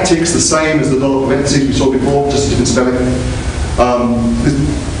 The backtick's the same as the $parentheses we saw before, just a different spelling.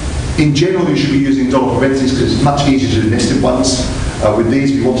 In general, you should be using $parentheses because it's much easier to do nested ones. With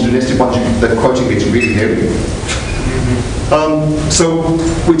these, if you want to do nested ones, the quoting gets really heavy. So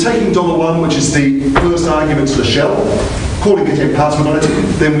we're taking $1, which is the first argument to the shell, calling getEnt password on it.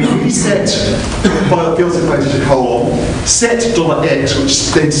 Then we reset by the field separator to colon, set $x,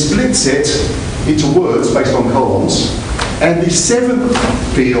 which then splits it into words based on colons. And the 7th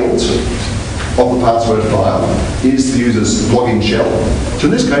field of the password file is the user's login shell. So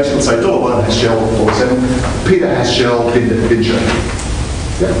in this case, it'll say $1 has shell, $7, Peter has shell, bin shell.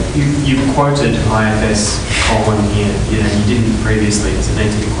 Yeah. You quoted IFS colon here. You didn't previously. Does it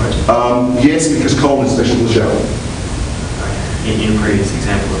need to be quoted? Yes, because colon is special to the shell. In a previous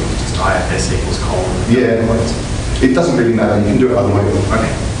example, it was just IFS equals colon. Yeah. It doesn't really matter. You can do it either way. Okay.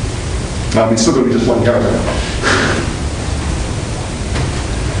 It's still going to be just one character.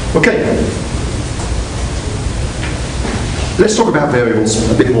 Okay. Let's talk about variables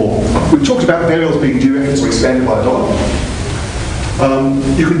a bit more. We've talked about variables being dereferenced or expanded by a dollar.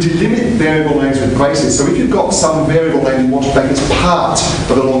 You can delimit variable names with braces. So if you've got some variable name you want to make as part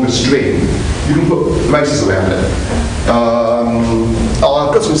of a longer string, you can put braces around it.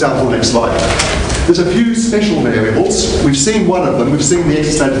 I've got some examples on the next slide. There's a few special variables. We've seen one of them. We've seen the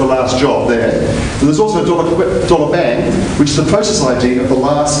exit state of the last job there. And there's also $bang, which is the process ID of the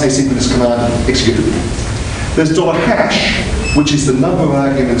last asynchronous command executed. There's $hash, which is the number of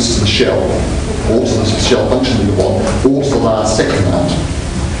arguments to the shell, or to the shell function that you want, or to the last set command.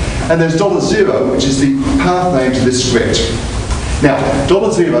 And there's $0, which is the path name to this script. Now,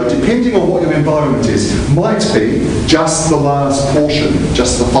 $0, depending on what your environment is, might be just the last portion,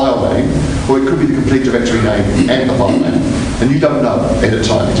 just the file name, or it could be the complete directory name and the file name. And you don't know at a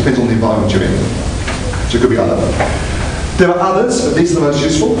time. It depends on the environment you're in. So it could be either. There are others, but these are the most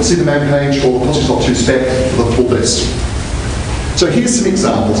useful. See the main page or the POSIX.2spec for the full list. So here's some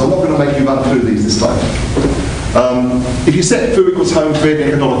examples. I'm not going to make you run through these this time. If you set foo equals home thread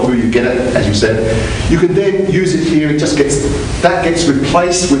and $foo, you get it, as you said. You can then use it here. That gets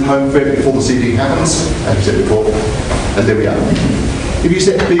replaced with home thread before the CD happens, as we said before. And there we are. If you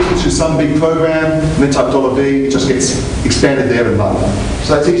set b to some big program and then type $b, it just gets expanded there and run.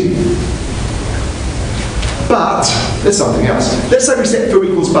 So that's easy. But there's something else. Let's say we set foo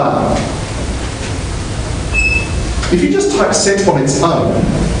equals bar. If you just type set on its own,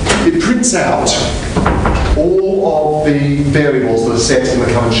 it prints out all of the variables that are set in the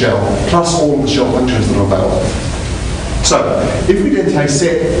current shell, plus all of the shell functions that are available. So, if we then take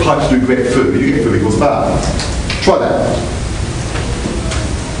set pipe through grep foo, you get foo equals bar. Try that.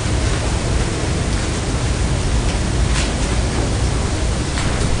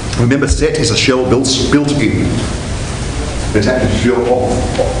 Remember, set is a shell built in. It's actually shell off.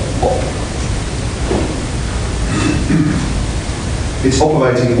 It's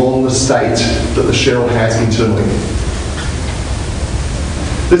operating on the state that the shell has internally.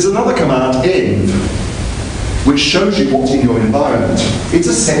 There's another command, env, which shows you what's in your environment. It's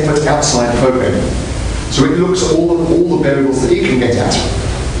a separate outside program. So it looks at all the variables that it can get at.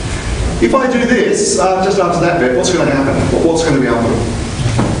 If I do this, just after that bit, what's going to happen? What's going to be output?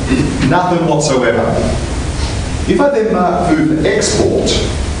 Nothing whatsoever. If I then mark foo for export,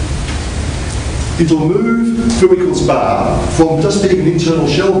 it'll move foo equals bar from just being an internal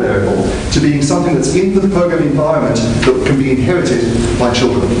shell variable to being something that's in the program environment that can be inherited by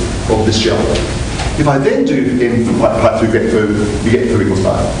children of this shell. If I then do m pipe through grep foo, you get foo equals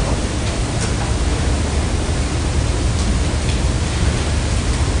bar.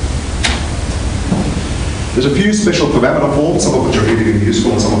 There's a few special parameter forms, some of which are really, really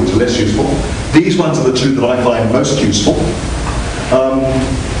useful and some of which are less useful. These ones are the two that I find most useful.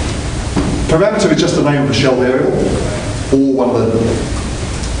 Parameter is just the name of the shell variable, or one of the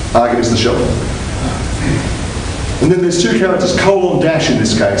arguments of the shell. And then there's two characters, colon dash in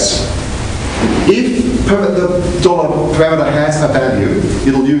this case. If the dollar parameter has a value,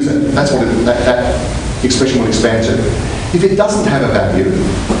 it'll use it. That's what that expression will expand to. If it doesn't have a value,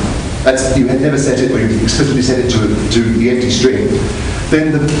 you had never set it, or you explicitly set it to the empty string,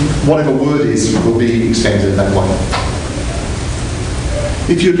 then whatever word is will be expanded at that point.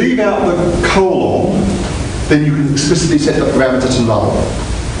 If you leave out the colon, then you can explicitly set the parameter to null,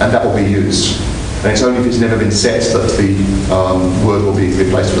 and that will be used. And it's only if it's never been set that the word will be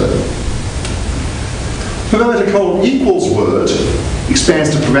replaced with it. Parameter colon equals word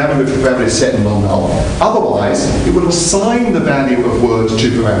expands to parameter if the parameter is set and non-null. Otherwise, it will assign the value of word to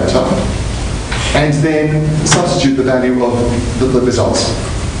parameter and then substitute the value of the results.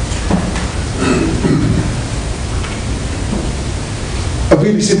 A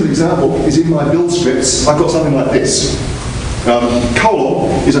really simple example is in my build scripts. I've got something like this.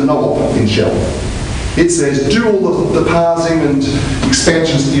 Colon is a no-op in shell. It says do all the parsing and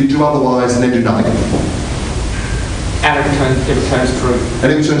expansions that you do otherwise and then do nothing. And it returns true.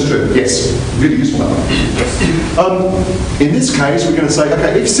 And it returns true, yes. Really useful number. In this case, we're going to say,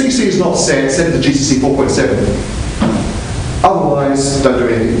 okay, if CC is not set it to GCC 4.7. Otherwise, don't do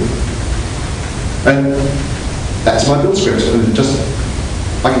anything. And that's my build script. And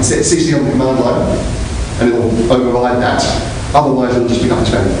I can set CC on the command line, and it'll override that. Otherwise, it'll just be up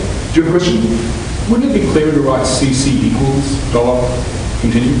to value. Do you have a question? Wouldn't it be clearer to write CC equals dollar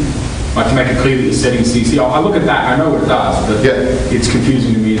continue? Like to make it clear that you're setting CC. I look at that, I know what it does, but it's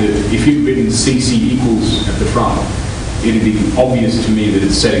confusing to me that if you'd written CC equals at the front, it'd be obvious to me that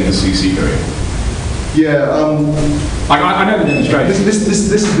it's setting the CC variable. Yeah, I know the demonstration. This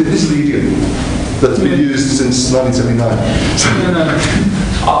is the idiom that's been used since 1979. No.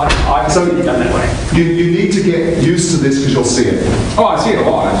 I've done that way. You need to get used to this because you'll see it. Oh, I see it a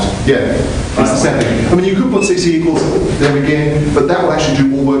lot. Yeah, it's the same thing. I mean, you could put CC equals there again, but that will actually do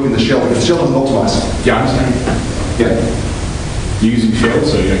more work in the shell because the shell doesn't optimize. Yeah, I understand. Yeah. You're using shell,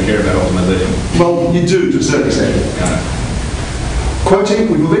 so you don't care about optimization. Well, you do to a certain extent. Got it. Quoting,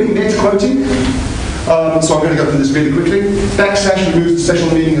 we've already met quoting. So I'm going to go through this really quickly. Backslash removes the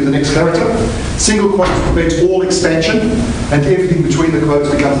special meaning of the next character. Single quote prevents all expansion, and everything between the quotes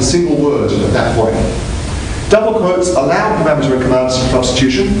becomes a single word at that point. Double quotes allow parameter and command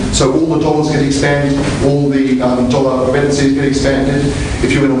substitution, so all the dollars get expanded, all the dollar parentheses get expanded.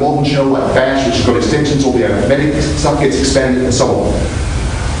 If you're in a modern shell like bash, which has got extensions, all the arithmetic stuff gets expanded, and so on.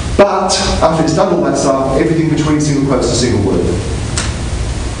 But after it's done all that stuff, everything between single quotes is a single word.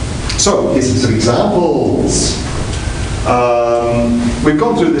 So, here's some examples. We've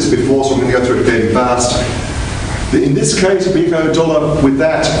gone through this before, so I'm going to go through it fairly fast. In this case, if we go dollar with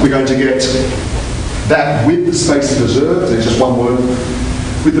that, we're going to get that with the space preserved. There's just one word.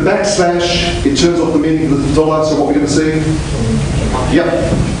 With the backslash, it turns off the meaning of the dollar, so what we're going to see? Yep.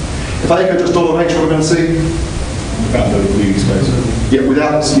 If I echo just $H, what we're going to see? Without the leading space. Yeah,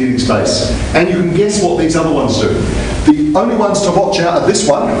 without the leading space. And you can guess what these other ones do. The only ones to watch out are this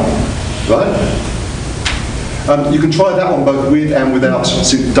one, right? You can try that one both with and without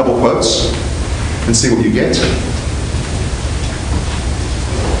double quotes and see what you get.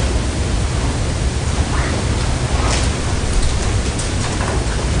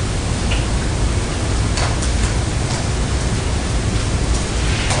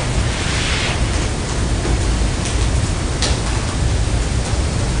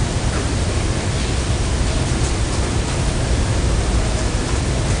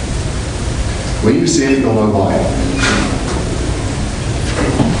 When you see it, you'll know why.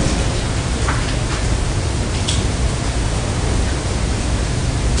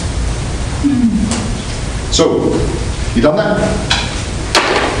 So, you done that?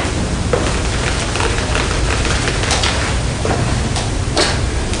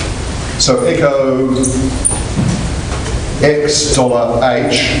 So echo $H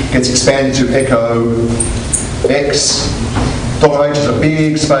gets expanded to echo X. $H is a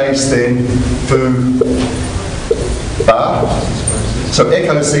big space, then foo bar. So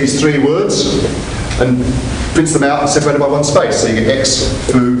echo sees three words. and prints them out and separated by one space. So you get X,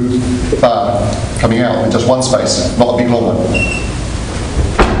 foo, bar coming out in just one space, not a big long one.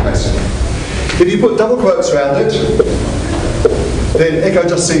 Basically. If you put double quotes around it, then Echo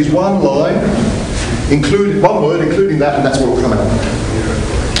just sees one line, one word, including that, and that's what will come out.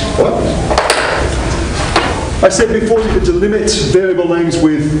 What? I said before you could delimit variable names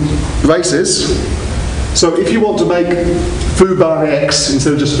with braces. So if you want to make foo bar X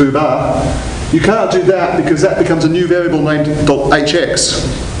instead of just foo bar, you can't do that because that becomes a new variable named .hx,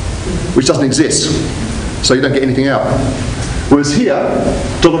 which doesn't exist. So you don't get anything out. Whereas here,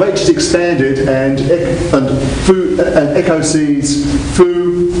 $h is expanded and Echo sees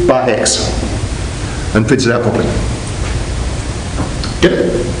foo bar X and prints it out properly. Get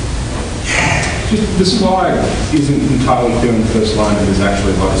it? The slide isn't entirely clear in the first line that there's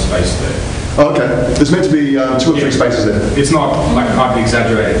actually a lot of space there. Okay, there's meant to be 2 or 3 spaces there. It's not like I've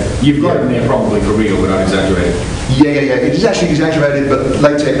exaggerated. You've got it in there probably for real, but I've exaggerated. Yeah. It is actually exaggerated, but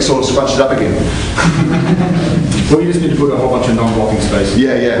latex sort of scrunched it up again. Well, you just need to put a whole bunch of non-blocking spaces.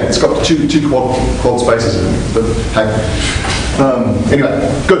 Yeah. It's got two quad spaces in it. But hey.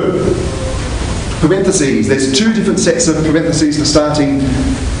 Anyway, good. Parentheses. There's 2 different sets of parentheses for starting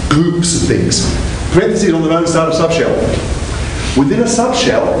groups of things. Parentheses on their own start a subshell. Within a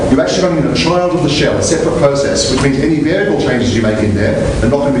subshell, you're actually running a child of the shell, a separate process, which means any variable changes you make in there are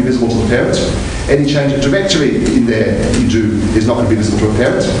not going to be visible to the parent. Any change of directory in there you do is not going to be visible to a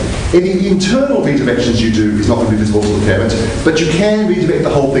parent. Any internal redirections you do is not going to be visible to the parent, but you can redirect the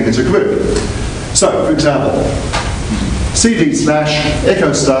whole thing into a group. So, for example,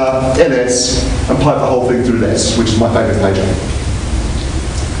 cd/echo star ls and pipe the whole thing through ls, which is my favourite pager.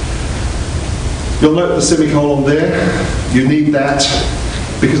 You'll note the semicolon there. You need that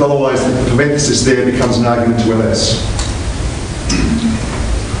because otherwise the parenthesis there becomes an argument to ls.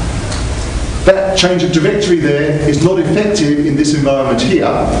 That change of directory there is not effective in this environment here,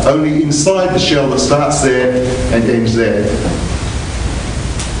 only inside the shell that starts there and ends there.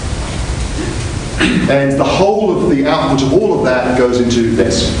 And the whole of the output of all of that goes into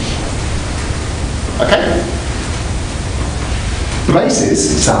this. Okay?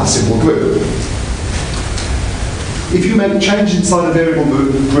 Braces start a simple group. If you make changes inside a variable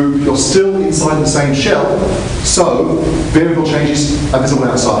group, you're still inside the same shell, so variable changes are visible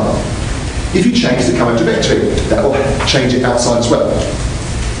outside. If you change the current directory, that will change it outside as well.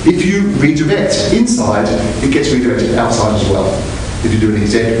 If you redirect inside, it gets redirected outside as well. If you do an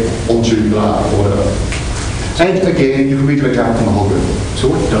exec onto blah or whatever. And again, you can redirect out from the whole group. So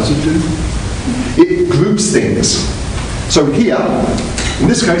what does it do? It groups things. So here, in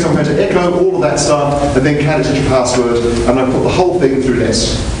this case, I'm going to echo all of that stuff and then cancel your password, and I'm going to put the whole thing through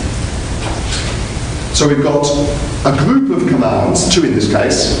this. So we've got a group of commands, 2 in this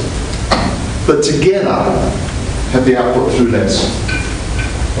case, that together have the output through this.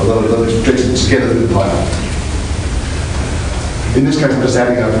 Although they're directed together through the pipe. In this case, I'm just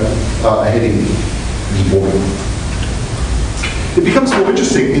adding a heading, which is boring. It becomes more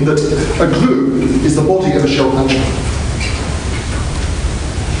interesting in that a group is the body of a shell function.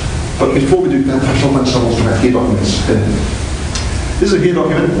 But before we do that, perhaps I'll mention something about here documents. This is a here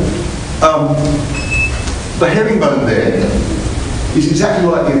document. The herringbone there is exactly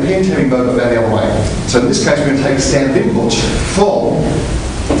like the append herringbone but the other way. So in this case, we're going to take standard input from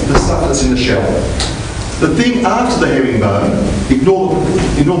the stuff that's in the shell. The thing after the herringbone, ignore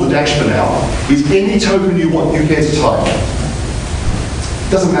the dash for now, is any token you care to type.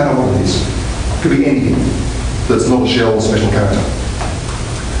 Doesn't matter what it is. It could be anything that's not a shell special character.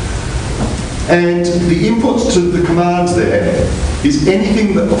 And the input to the commands there is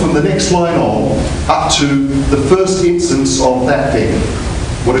anything that from the next line on up to the first instance of that thing,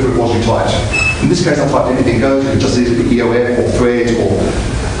 whatever it was you typed. In this case, I typed anything goes. It could just either be EOF or thread or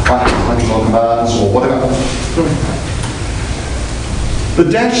hunting on commands or whatever. The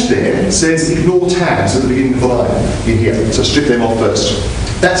dash there says ignore tabs at the beginning of the line in here, so strip them off first.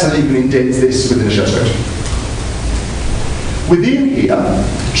 That's how you can indent this within a shell script. Within here,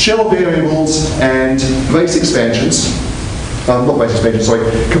 shell variables and brace expansions, not brace expansions, sorry,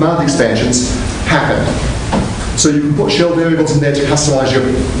 command expansions happen. So you can put shell variables in there to customize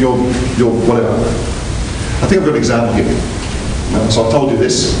your whatever. I think I've got an example here. So I've told you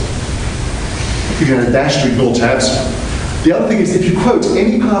this. You're going to dash to ignore tabs. The other thing is if you quote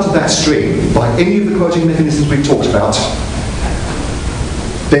any part of that string by any of the quoting mechanisms we've talked about,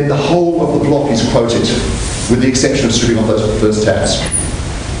 then the whole of the block is quoted, with the exception of stripping off those first tabs.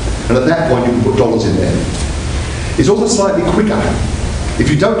 And at that point, you can put dollars in there. It's also slightly quicker. If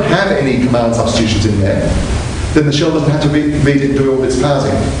you don't have any command substitutions in there, then the shell doesn't have to read it and do all its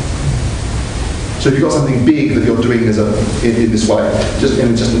parsing. So if you've got something big that you're doing in this way, just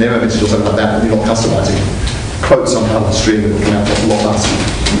an error message or something like that, and you're not customizing, quote some part of the string that will come out a lot faster.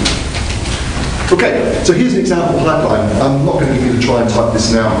 Okay, so here's an example pipeline. I'm not going to give you to try and type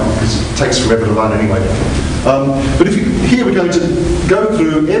this now, because it takes forever to run anyway. But here we're going to go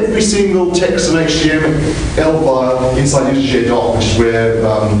through every single text and HTML file inside user doc, which is where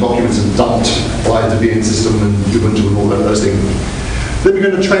documents are dumped by the Debian system and Ubuntu and all of those things. Then we're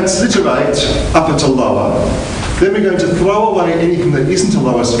going to transliterate upper to lower. Then we're going to throw away anything that isn't a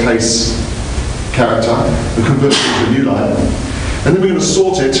lowercase character and convert it into a new line. And then we're going to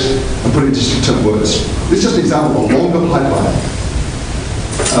sort it and put it into words. This is just an example of a longer pipeline.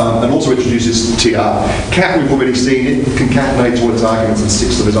 And also introduces TR. Cat, we've already seen it, concatenates all its arguments and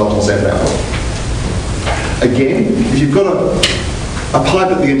sticks the result on send out. Again, if you've got a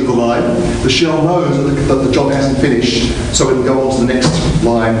pipe at the end of the line, the shell knows that the job hasn't finished, so it'll go on to the next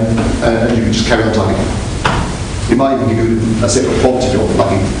line and you can just carry on typing. It might even give you a separate prompt if you're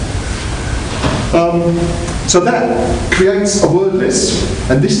lucky. So that creates a word list,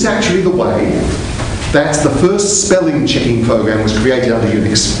 and this is actually the way that the first spelling checking program was created under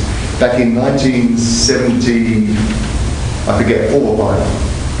Unix back in 1970, I forget, 4 or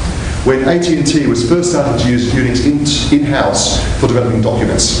 5, when AT&T was first starting to use Unix in-house for developing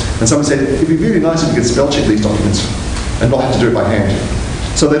documents. And someone said, it'd be really nice if we could spell check these documents and not have to do it by hand.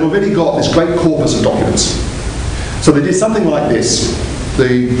 So they'd already got this great corpus of documents. So they did something like this.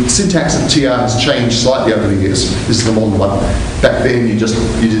 The syntax of TR has changed slightly over the years. This is the modern one. Back then, you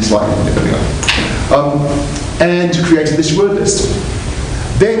did slightly differently. And created this word list.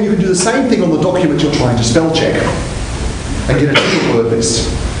 Then you can do the same thing on the document you're trying to spell check and get a different word list.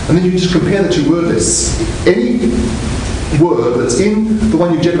 And then you can just compare the two word lists. Any word that's in the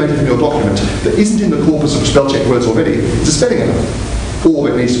one you've generated from your document that isn't in the corpus of spell check words already is a spelling error, or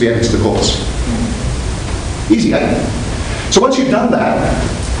it needs to be added to the corpus. Easy, eh? So once you've done that,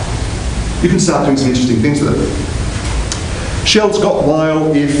 you can start doing some interesting things with it. Shell's got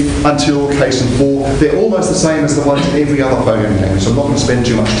while, if, until, case, and for. They're almost the same as the ones in every other programming language, so I'm not going to spend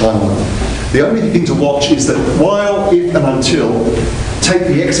too much time on them. The only thing to watch is that while, if, and until take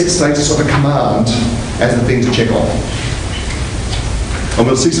the exit status of a command as the thing to check on. And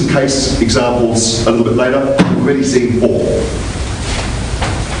we'll see some case examples a little bit later. We've already seen for.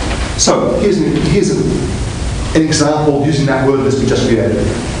 So here's an example using that word list we just created.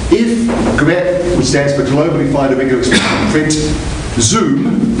 If grep, which stands for globally find a regular expression, print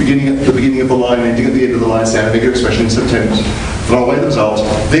zoom, beginning at the beginning of the line, ending at the end of the line, stand a regular expression in September, throw away the result,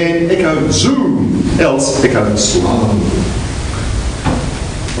 then echo zoom, else echo slow.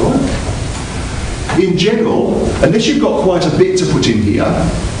 In general, unless you've got quite a bit to put in here,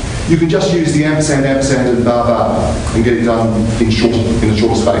 you can just use the ampersand, and bar and get it done in a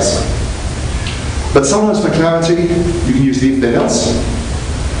shorter space. But sometimes for clarity, you can use the if then else.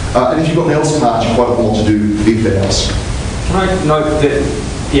 And if you've got an else part, you quite want to do if then else. Can I note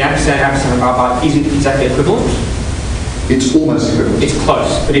that the ampersand, and bar isn't exactly equivalent? It's almost equivalent. It's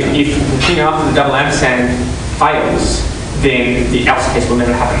close, but if the thing after the double ampersand fails, then the else case will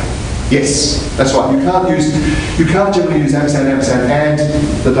never happen. Yes, that's right. You can't generally use ampersand, and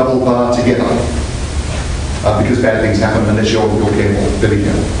the double bar together because bad things happen unless you're careful, very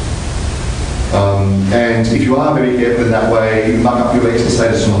careful. And if you are very careful in that way, you muck up your exit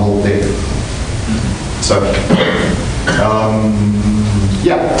status from the whole thing. So,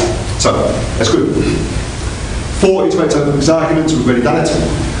 yeah, so that's good. For iterates over its arguments, we've already done it.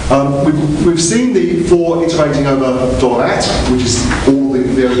 We've seen the for iterating over $at, which is all the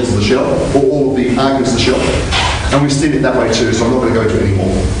variables of the shell, or all the arguments of the shell. And we've seen it that way too, so I'm not going to go into it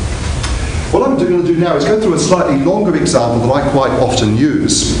anymore. What I'm going to do now is go through a slightly longer example that I quite often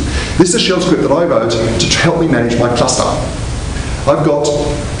use. This is a shell script that I wrote to help me manage my cluster. I've got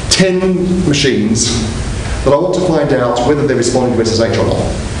 10 machines that I want to find out whether they're responding to SSH or not.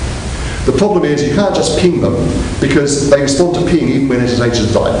 The problem is you can't just ping them because they respond to ping even when SSH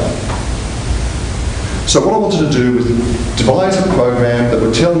has died. So what I wanted to do was devise a program that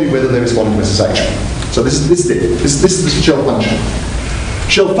would tell me whether they're responding to SSH. So this is it. This is the shell function.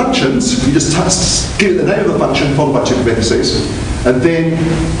 Shell functions, you just give it the name of the function followed by two parentheses, and then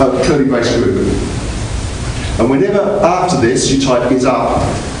a curly brace group. And whenever after this you type is up,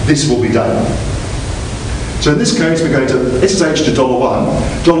 this will be done. So in this case, we're going to SSH to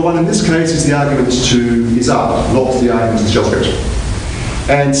 $1. $1 in this case is the argument to is up, not the argument to the shell script.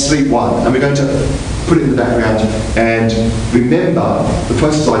 And sleep 1. And we're going to put it in the background and remember the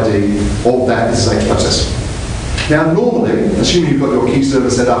process ID of that SSH process. Now normally, assuming you've got your key server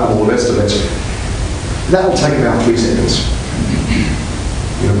set up and all the rest of it, that will take about 3 seconds.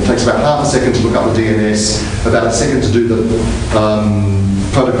 It takes about half a second to look up the DNS, about a second to do the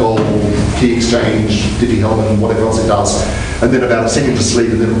protocol, key exchange, Diffie-Hellman, whatever else it does, and then about a second to sleep,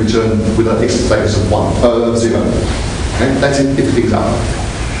 and then it'll return with an exit status of 0. Okay? That's it, everything's up.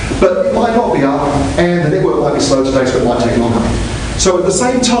 But it might not be up, and the network might be slow today, so it might take longer. So at the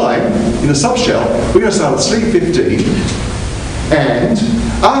same time, in a subshell, we're going to start at sleep 15, and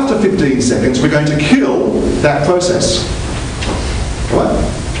after 15 seconds, we're going to kill that process. Right?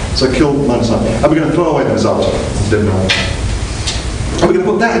 So kill -9. And we're going to throw away the result. And we're going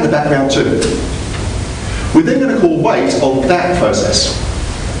to put that in the background too. We're then going to call wait of that process.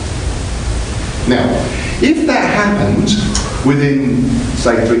 Now, if that happened within,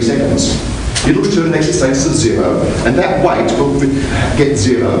 say, 3 seconds, it'll return an exit status of 0, and that wait will get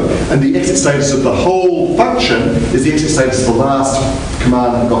 0, and the exit status of the whole function is the exit status of the last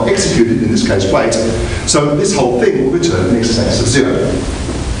command that got executed, in this case wait, so this whole thing will return an exit status of 0.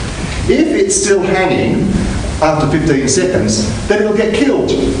 If it's still hanging after 15 seconds, then it'll get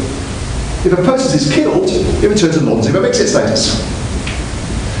killed. If a process is killed, it returns a non-zero exit status.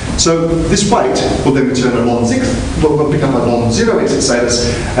 So this wait will then return a will become a non-zero exit status,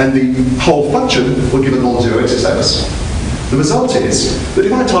 and the whole function will give a non-zero exit status. The result is that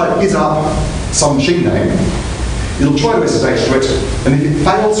if I type is up some machine name, it'll try to SSH to it, and if it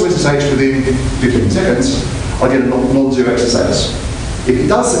fails to SSH within 15 seconds, I get a non-zero exit status. If it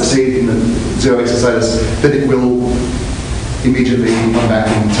does succeed in the zero exit status, then it will immediately come back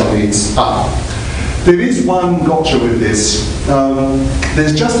and tell me it's up. There is one gotcha with this.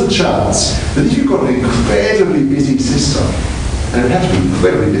 There's just a chance that if you've got an incredibly busy system, and it has to be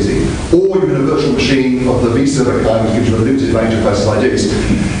incredibly busy, or you're in a virtual machine of the vServer kind, which gives you a limited range of process IDs,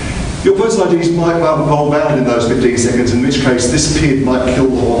 your process IDs might well roll around in those 15 seconds, in which case this PID might kill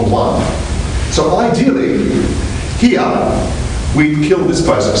the wrong one. So ideally, here, we kill this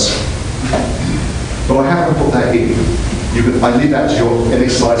process. But I haven't put that in. I leave that to your an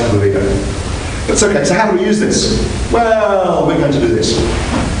exercise for the reader. That's okay, so how do we use this? Well, we're going to do this.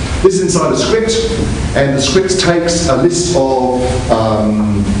 This is inside a script, and the script takes a list of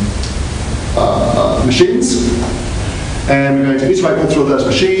machines, and we're going to iterate all through those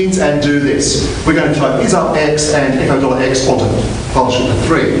machines and do this. We're going to type is up x and echo $x onto file descriptor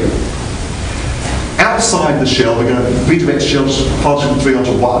 3. Outside the shell, we're going to redirect file descriptor 3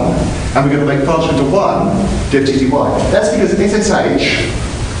 onto 1, and we're going to make file descriptor 1 dev.tty. That's because SSH,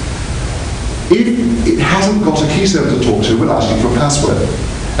 if it hasn't got a key server to talk to, will ask you for a password.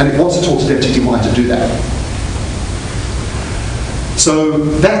 And it wants to talk to dev.tty to do that. So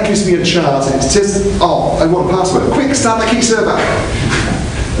that gives me a chance, and it says, oh, I want a password. Quick, start the key server.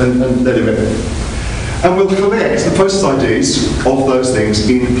 and let it in. And we'll collect the process IDs of those things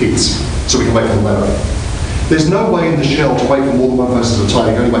in PIDs, so we can wait for them later. There's no way in the shell to wait for more than one process at a time.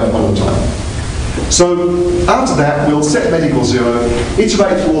 You can only wait for one at a time. So after that, we'll set met equals 0,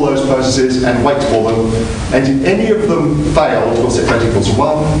 iterate through all those processes and wait for them. And if any of them fail, we'll set met equals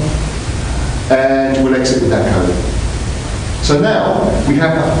 1, and we'll exit with that code. So now we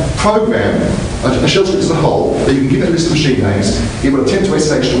have a program, a shell script as a whole, that you can give it a list of machine names. It will attempt to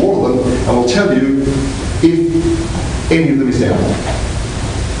SSH to all of them, and will tell you if any of them is down.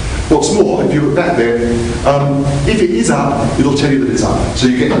 What's more, if you look back there, if it is up, it'll tell you that it's up. So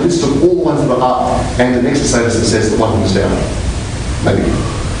you get a list of all the ones that are up and an exit status that says that one of them is down. Maybe.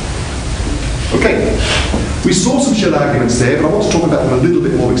 Okay. We saw some shell arguments there, but I want to talk about them a little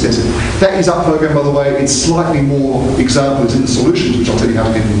bit more extensively. That is up program, by the way. It's slightly more examples in the solutions, which I'll tell you how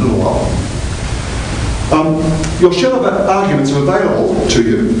to get in a little while. Your shell arguments are available to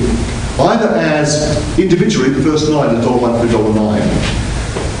you either as individually, the first line is $1 through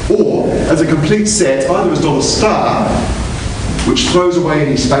 $9, or as a complete set, either as $, which throws away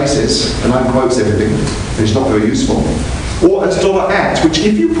any spaces and unquotes everything, and is not very useful, or as $at, which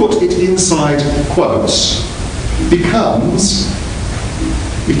if you put it inside quotes, becomes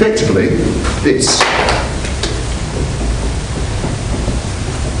effectively this.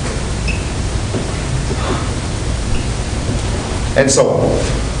 And so on,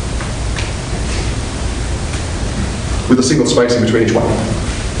 with a single space in between each one.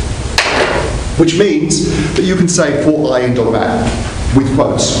 Which means that you can say for I in $at with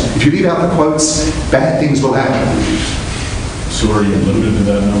quotes. If you leave out the quotes, bad things will happen. So are you limited to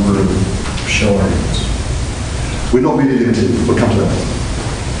that number of shell arguments? We're not really limited. We'll come to that.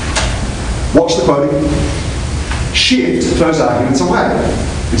 Watch the quoting. Shift throws arguments away.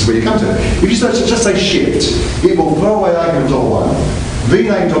 This is where you come to. If you just say shift, it will throw away argument $1,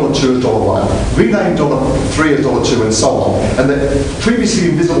 rename $2 as $1, rename $3 as $2, and so on. And the previously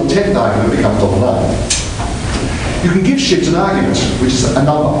invisible 10th argument becomes $9. You can give shift an argument, which is a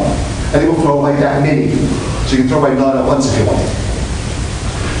number, and it will throw away that many. So you can throw away 9 at once if you want.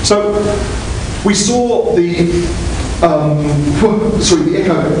 So we saw the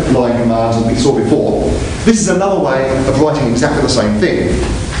echo line command that we saw before. This is another way of writing exactly the same thing.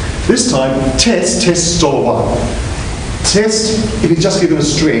 This time, test $1. Test, if it's just given a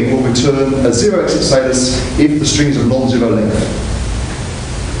string, will return a 0 exit status if the string is of non-zero length.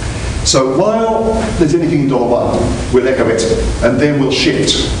 So while there's anything in $1, we'll echo it, and then we'll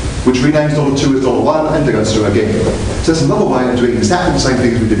shift, which renames $2 as $1, and then goes through again. So that's another way of doing exactly the same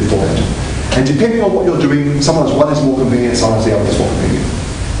thing as we did beforehand. And depending on what you're doing, sometimes one is more convenient, sometimes the other is more convenient.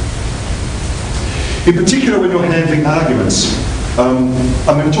 In particular, when you're handling arguments, I'm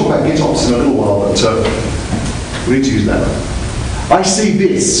going to talk about getops in a little while, but we need to use that. I see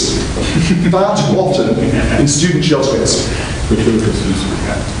this far too often in student shell scripts.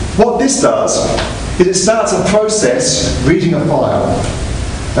 What this does is it starts a process reading a file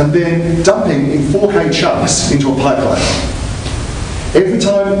and then dumping in 4K chunks into a pipeline. Every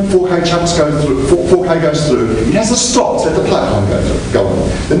time 4K chunks go through, 4K goes through, it has to stop to let the pipeline go on.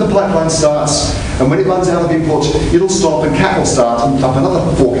 Then the pipeline starts, and when it runs out of input, it'll stop and cat will start and dump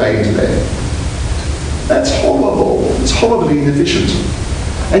another 4K into there. That's horrible. It's horribly inefficient.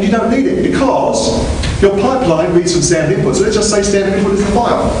 And you don't need it because your pipeline reads from standard input. So let's just say standard input is the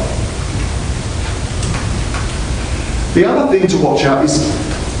file. The other thing to watch out is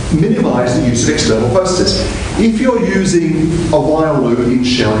minimize the use of external processes. If you're using a while loop in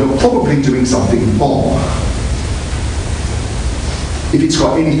shell, you're probably doing something wrong. If it's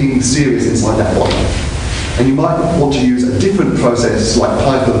got anything serious inside that body. And you might want to use a different process like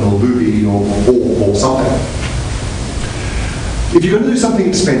Python or Ruby or something. If you're going to do something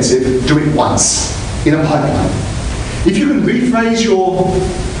expensive, do it once in a pipeline. If you can rephrase your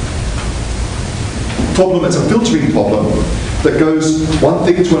problem as a filtering problem that goes one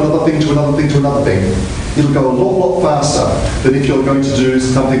thing to another thing to another thing to another thing, it'll go a lot faster than if you're going to do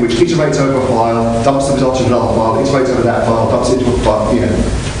something which iterates over a file, dumps the result into another file, iterates over that file, dumps it into a file,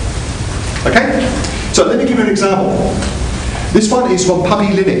 Okay? So let me give you an example. This one is from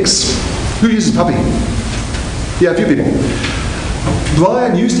Puppy Linux. Who uses Puppy? Yeah, a few people.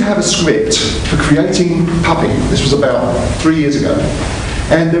 Brian used to have a script for creating Puppy. This was about 3 years ago.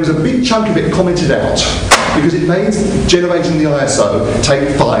 And there was a big chunk of it commented out because it made generating the ISO take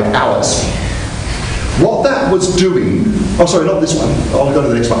 5 hours. What that was doing, oh sorry, not this one, I'll go to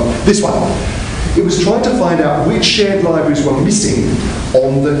the next one. This one. It was trying to find out which shared libraries were missing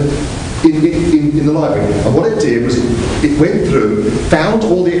on in the library. And what it did was it went through, found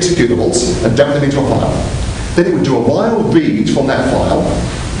all the executables and dumped them into a file. Then it would do a while read from that file.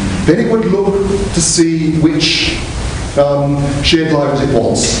 Then it would look to see which shared libraries it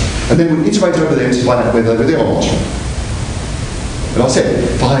was. And then it would iterate over them to find out whether they were there or not. And I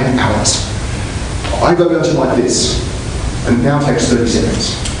said, 5 hours. I go about it like this, and it now takes 30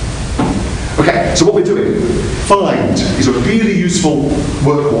 seconds. Okay, so what we're doing, find is a really useful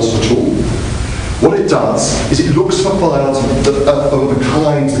workhorse of a tool. What it does is it looks for files of the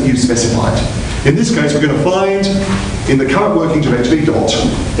kinds that you've specified. In this case, we're going to find in the current working directory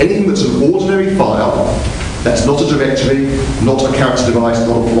anything that's an ordinary file, that's not a directory, not a character device,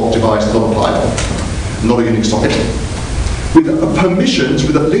 not a block device, not a pipe, not a Unix socket, with permissions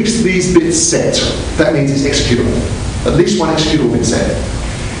with at least these bits set. That means it's executable. At least one executable bit set.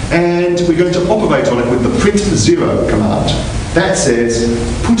 And we're going to operate on it with the print0 command. That says,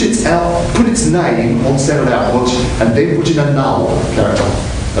 put its name on standard output, and then put in a null character,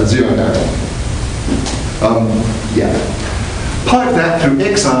 a 0 character. Pipe that through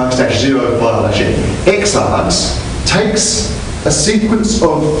xargs-0 file-n. Xargs takes a sequence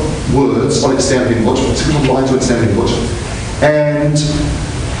of words on its standard input, a sequence of lines on its standard input, and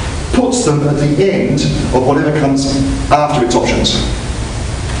puts them at the end of whatever comes after its options.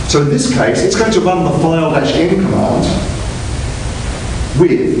 So in this case, it's going to run the file-n command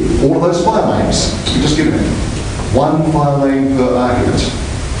with all of those file names. We just given it. One file name per argument.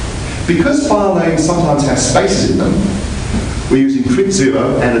 Because file names sometimes have spaces in them, we're using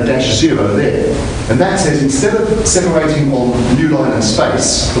print0 and a -0 there. And that says instead of separating on new line and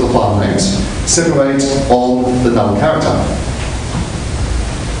space for the file names, separate on the null character.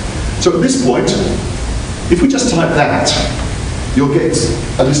 So at this point, if we just type that, you'll get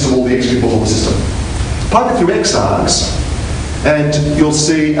a list of all the executables on the system. Pipe it through xargs, and you'll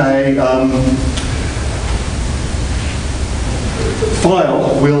see a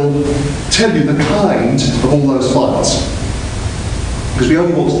file will tell you the kind of all those files. Because we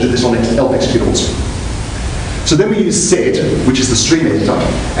only want to do this on ELF executables. So then we use sed, which is the stream editor,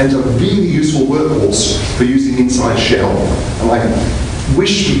 and it's a really useful workhorse for using inside shell. And I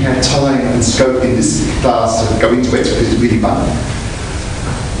wish we had time and scope in this class to go into it, because it's really fun.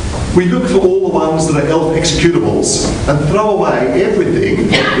 We look for all the ones that are ELF executables and throw away everything.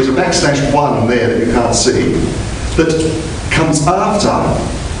 There's a \1 there that you can't see that comes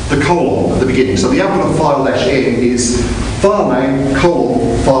after the colon at the beginning. So the output of file -n is file name,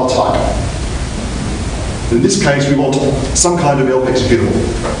 colon, file type. In this case, we want some kind of ELF executable,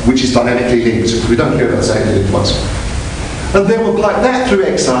 which is dynamically linked. We don't care about saying linked ones. And then we'll plug that through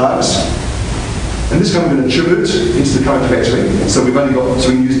xargs. And this time we're going to attribute into the current directory. So we've only got, so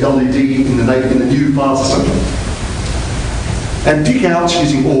we can use LDD in the new file system. And dig out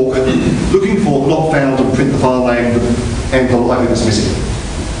using awk, looking for not found and print the file name and the library that's missing.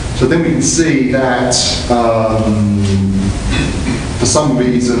 So then we can see that for some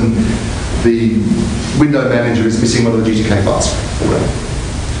reason the window manager is missing one of the GTK files already.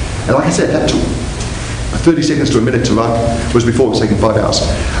 And like I said, that took 30 seconds to a minute to run, whereas before it was taking 5 hours.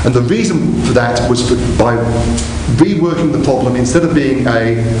 And the reason for that was by reworking the problem. Instead of being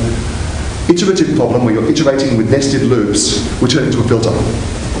a iterative problem where you're iterating with nested loops, we turn it into a filter.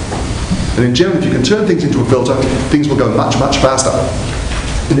 And in general, if you can turn things into a filter, things will go much, much faster.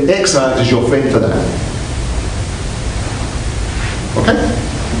 And the xargs is your friend for that. Okay?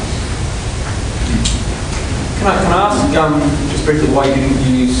 Can I ask just briefly why you didn't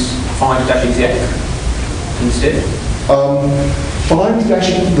use find-exec instead?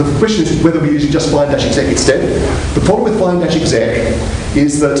 The question is whether we're using just find-exec instead. The problem with find-exec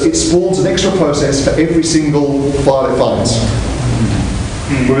is that it spawns an extra process for every single file it finds.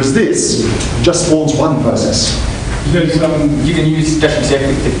 Whereas this just spawns one process. You can use -exec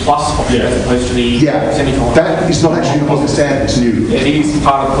with the plus option as opposed to the semicolon. That is not actually the POSIX standard, it's new. It is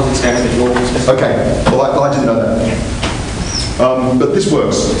part of the POSIX standard that you're specifying. Okay, well I didn't know that. But this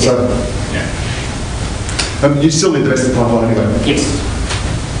works, so. You still need the rest of the pipeline anyway. Yes.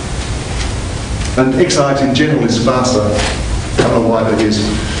 And xargs in general is faster. I don't know why, but it is.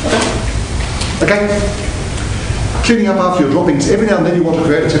 Okay. Cleaning up after your droppings. Every now and then you want to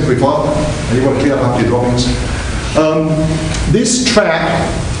create a temporary file, and you want to clean up after your droppings. This track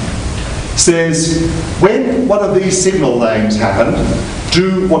says, when one of these signal names happen,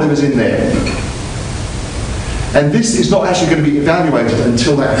 do whatever's in there. And this is not actually going to be evaluated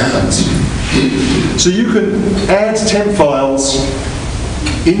until that happens. So you can add temp files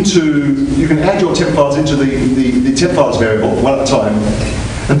you can add your temp files into the temp files variable, one at a time,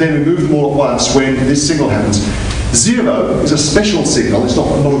 and then remove them all at once when this signal happens. 0 is a special signal, it's not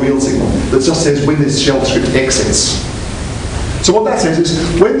a real signal, that just says when this shell script exits. So what that says is,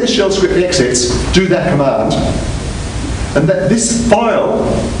 when this shell script exits, do that command, and that this file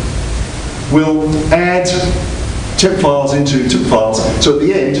will add temp files into temp files, so at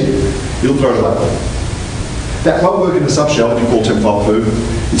the end, you'll throw it away. That won't work in the subshell if you call temp file foo.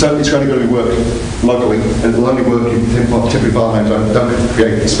 It's only going to work locally, and it will only work if temporary file names don't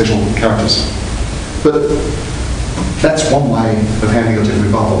create special characters. But that's one way of handling your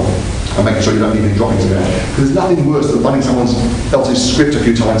temporary file and making sure you don't leave any droppings around. Because there's nothing worse than running someone else's script a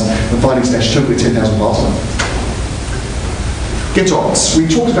few times and finding stash totally 10,000 files on it. GetOps. We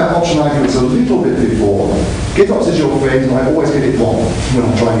talked about option arguments a little bit before. GetOps is your friend, and I always get it wrong when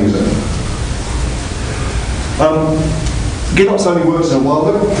I try and use it. GetOps only works in a while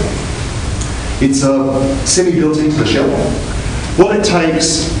loop. It's semi-built into the shell. What it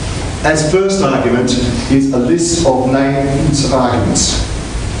takes as first argument is a list of names of arguments.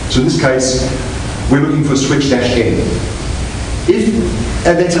 So in this case, we're looking for switch-n. If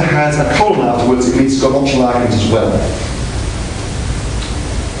a letter has a colon afterwards, it means it's got optional arguments as well.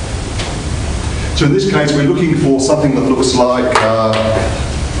 So in this case, we're looking for something that looks like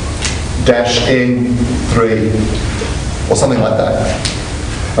 -n3 or something like that.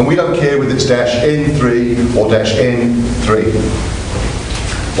 And we don't care whether it's -n3 or -n3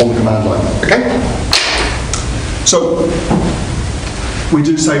 on the command line. Okay? So we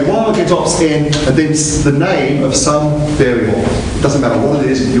do say while GetOps n and then the name of some variable. It doesn't matter what it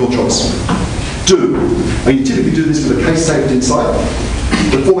is, your choice. Do, and you typically do this with a case statement inside.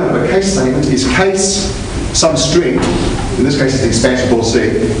 The format of a case statement is case, some string, in this case it's the expansion .c,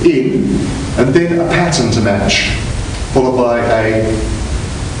 in, and then a pattern to match, followed by a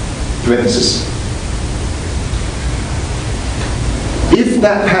parenthesis. If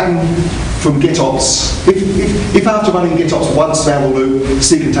that pattern from GetOps, if after running GetOps once round the loop,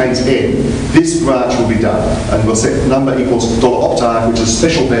 C contains n, this branch will be done, and we'll set number equals $optarg, which is a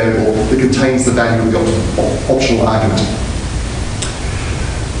special variable that contains the value of the optional argument.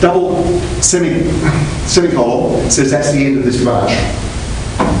 double semicolon says that's the end of this branch.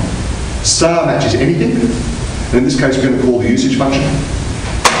 Star matches anything, and in this case we're going to call the usage function.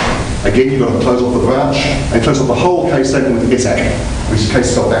 Again, you've got to close off the branch and close off the whole case statement with xarg, which is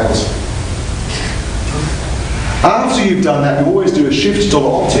case spelled backwards. After you've done that, you always do a shift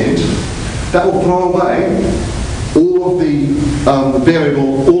 $optend. That will throw away all of the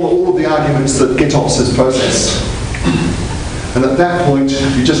variable, all of the arguments that getops has processed. And at that point,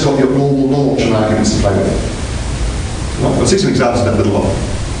 you've just got your normal launch and arguments to play with. Right, I'll see some examples of that later on.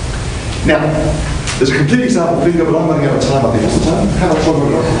 Now, there's a complete example finger, but I'm running out of time, I think. What's the time? How much time have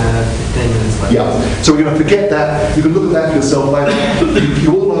we got? 15 minutes later. Yeah. So we're going to forget that. You can look at that for yourself later. You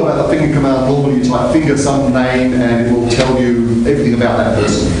all know about the finger command. Normally you type finger some name and it will tell you everything about that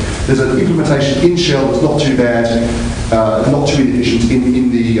person. There's an implementation in shell that's not too bad, not too inefficient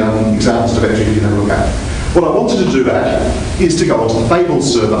in the examples directory you can have a look at. What I wanted to do is to go onto the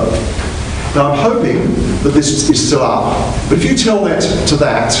fables server. Now I'm hoping that this is still up, but if you tell that to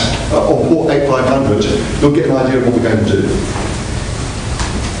that on port 8500, you'll get an idea of what we're going to do.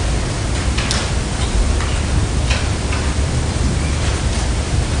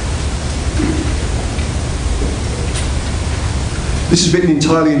 This is written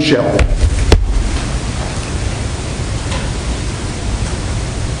entirely in shell.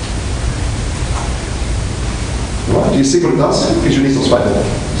 Right, do you see what it does? It gives you an ESOP fable.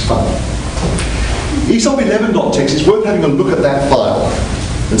 It's fun. ESOP11.txt, it's worth having a look at that file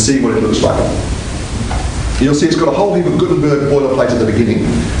and seeing what it looks like. You'll see it's got a whole heap of Gutenberg boilerplate at the beginning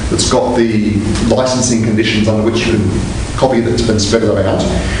that's got the licensing conditions under which you can copy it and spread it around,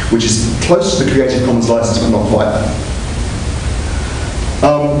 which is close to the Creative Commons license, but not quite.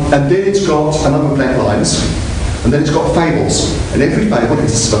 And then it's got a number of blank lines, and then it's got fables. And every fable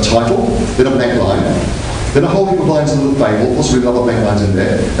consists of a title, then a blank line, then a whole heap of lines in the fable, possibly another blank lines in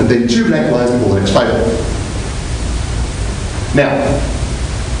there, and then 2 blank lines before the next fable. Now,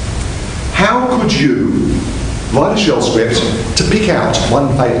 how could you write a shell script to pick out one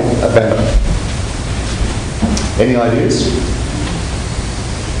fable at random? Any ideas?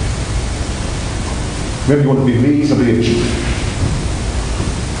 Remember, you want to be reasonably efficient.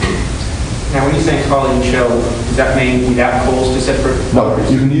 Now, when you say entirely in shell, does that mean without calls to separate? No,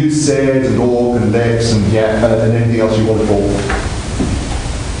 you can use sed and org and lex and and anything else you want to call.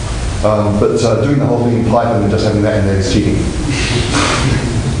 But doing the whole thing in Python and just having that in there is cheating.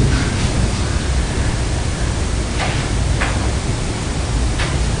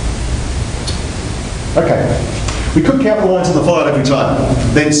 Okay, we could count the lines on the file every time,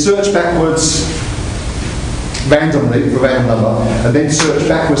 then search backwards randomly for a random number, and then search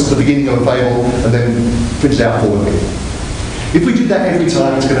backwards to the beginning of a fable, and then print it out forwardly. If we did that every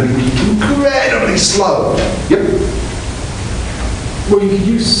time, it's going to be incredibly slow. Yep. Well, you could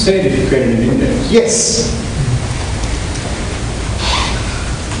use sed if you created an index. Yes.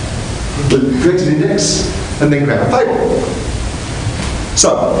 Create an index, and then grab a fable.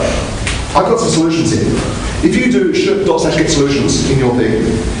 So, I've got some solutions here. If you do /get solutions in your thing,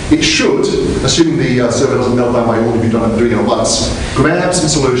 it should, assuming the server doesn't melt down by all of you doing it at once, grab some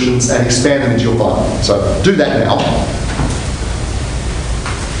solutions and expand them into your file. So do that now.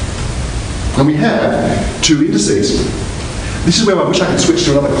 And we have 2 indices. This is where I wish I could switch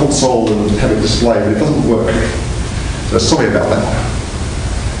to another console and have it display, but it doesn't work. So sorry about that.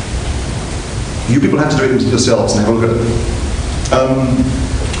 You people have to do it yourselves and have a look at it.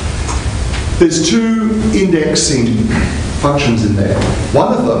 There's 2 indexing functions in there.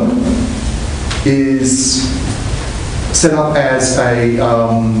 One of them is set up as a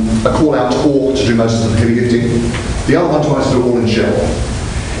call out to org to do most of the heavy lifting. The other one tries to do it all in shell.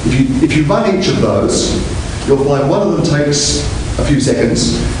 If you run each of those, you'll find one of them takes a few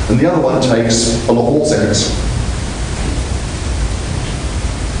seconds and the other one takes a lot more seconds.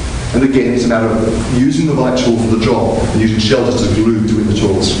 And again, it's a matter of using the right tool for the job and using shell as a glue between the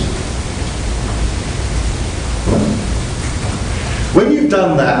tools. When you've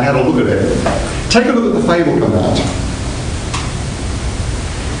done that and had a look at it, take a look at the fable command.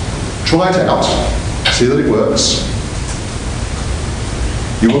 Try it out, see that it works.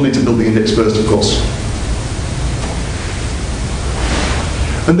 You will need to build the index first, of course.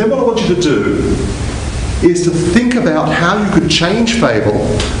 And then what I want you to do is to think about how you could change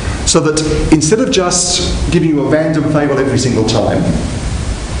fable so that instead of just giving you a random fable every single time,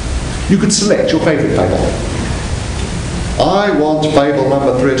 you could select your favourite fable. I want fable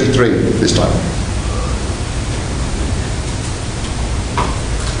number 33 this time.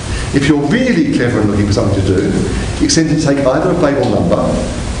 If you're really clever and looking for something to do, you can take either a fable number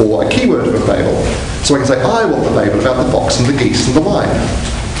or a keyword of a fable. So I can say, I want the fable about the fox and the geese and the wine.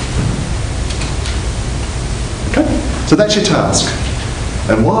 So that's your task.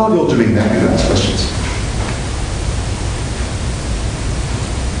 And while you're doing that, you can ask questions.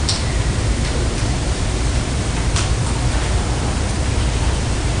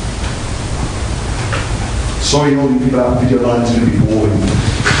 Sorry, all you people out on video lines are going to be boring.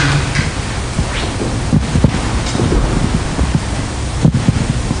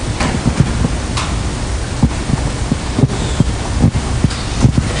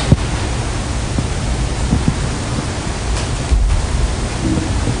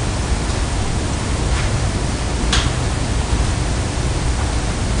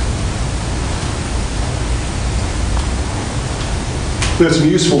 There's some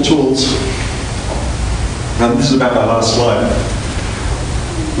useful tools. This is about my last slide.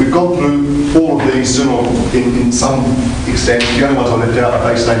 We've gone through all of these in some extent. The only ones I left out are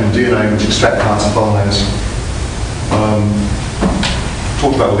base name and DNA, which extract parts and file names.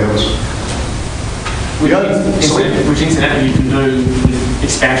 Talked about all the others. Which incidentally you can do with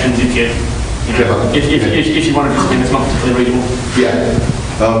expansions if you want to do something that's not particularly readable. Yeah.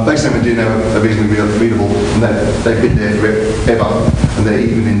 Base name and DNA are reasonably readable, and they've been there forever, and they're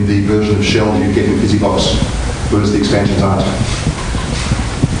even in the version of shell you get in BusyBox, whereas the expansions aren't.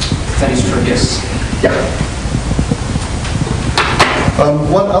 That is true, yes. Yeah.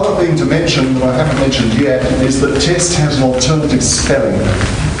 One other thing to mention that I haven't mentioned yet is that test has an alternative spelling.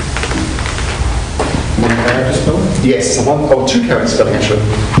 One character spelling? Yes, two character spelling actually.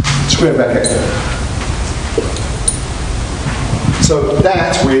 Square bracket. So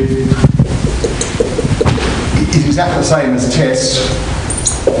that is exactly the same as test,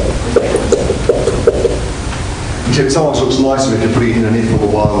 except it sometimes looks nicer if you put it in an if or a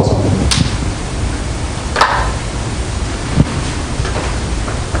while or something.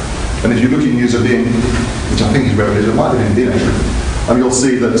 And if you look in user bin, which I think is where it is, it might be in bin actually, you'll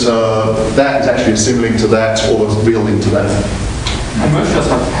see that that is actually a symlink to that or a real link to that. And most shells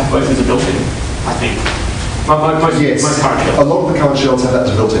have both as a built-in, I think. Yes, most current shells. A lot of the current shells have that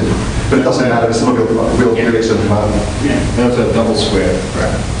as built-in, but it doesn't matter, it's not a real external command. Yeah. That's a double square.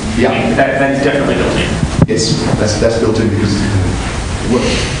 Right. Yeah. That is definitely built-in. Yes, that's built-in because it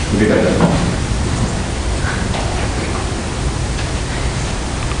works. We'll do that.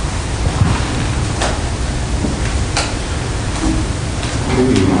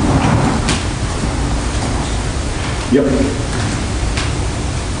 Yep.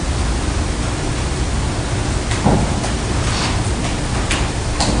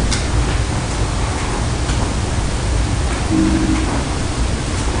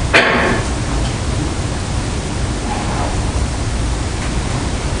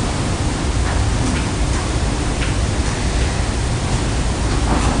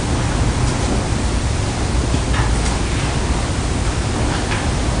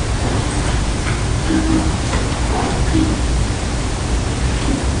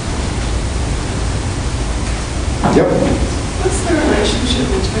 What's the relationship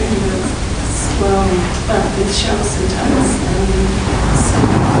between the shell syntax and C?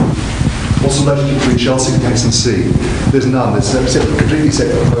 What's the relationship between shell syntax and C? There's none. There's completely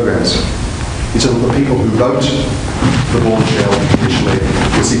separate programs. It's the people who wrote the Bourne shell initially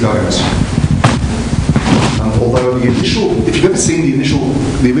were C programs. Although the initial, if you've ever seen the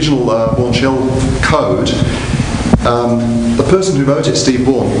original Bourne shell code, the person who wrote it, Steve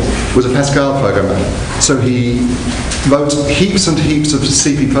Bourne, was a Pascal programmer. So he wrote heaps and heaps of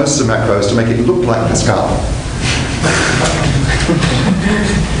CP processor macros to make it look like Pascal.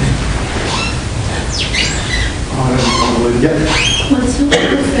 What's the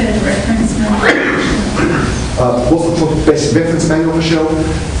preferred reference manual? What's the best reference manual for shell?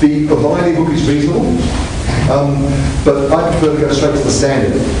 The O'Reilly book is reasonable. But I prefer to go straight to the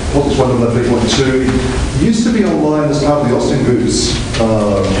standard. What's 1.3.2? Used to be online as part of the Austin Groups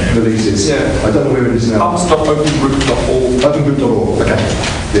releases. Yeah. I don't know where it is now. Open.opengroup.org. Open.group.org, okay.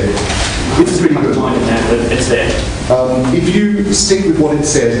 Yeah. It's pretty good. It's there. If you stick with what it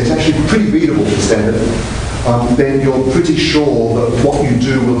says, it's actually pretty readable for standard. Then you're pretty sure that what you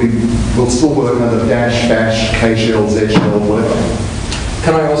do will still work under dash, bash, K shell, Z shell, whatever.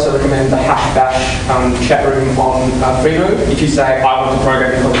 Can I also recommend the hash bash chat room on Freenode? If you say, I want to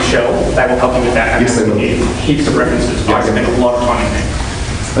program in a shell, they will help you with that. Yes, they will. Heaps of references. I spend a lot of time in there.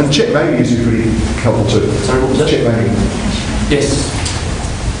 And check maybe is pretty helpful too. Sorry, what was it? Check maybe. Yes.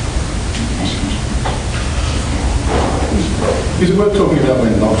 Is it worth talking about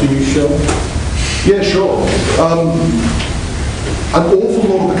when not to use shell? Yeah, sure. An awful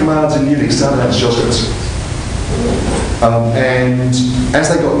lot of the commands in Unix started out as shell scripts. And as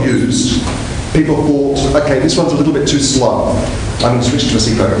they got used, people thought, okay, this one's a little bit too slow. I'm going to switch to a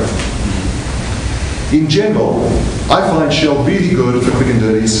C program. In general, I find shell really good for quick and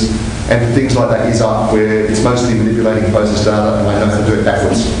dirties and for things like that is up where it's mostly manipulating process data and I know how to do it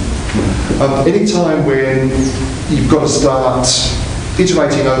backwards. Any time when you've got to start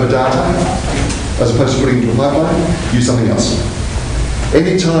iterating over data as opposed to putting it into a pipeline, use something else.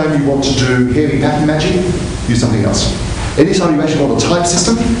 Anytime you want to do heavy pattern matching, use something else. Anytime you actually want a type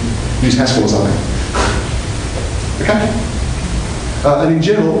system, use Haskell or something. Okay? And in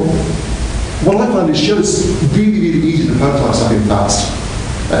general, what I find is shell is really, really easy to prototype something fast.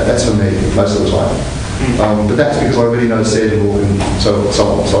 That's for me, most of the time. But that's because I already know sed and walk and so on,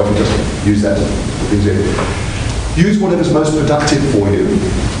 so I can just use that for things there. Use whatever's most productive for you,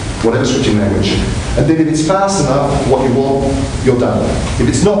 whatever switching language. And then if it's fast enough, what you want, you're done. If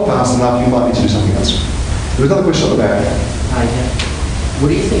it's not fast enough, you might need to do something else. There's another question at the back. What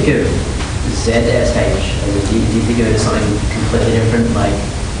do you think of ZSH? Do you think of it as something completely different? Like,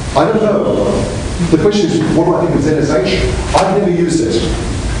 I don't know. The question is, what do I think of ZSH? I've never used it,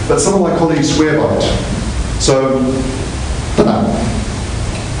 but some of my colleagues swear by it. So, I don't know.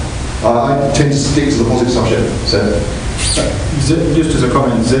 I tend to stick to the positive subject. Just as a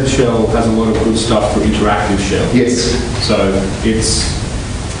comment, Z shell has a lot of good stuff for interactive shell. Yes. So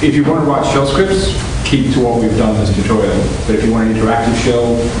if you want to write shell scripts, keep to what we've done in this tutorial. But if you want an interactive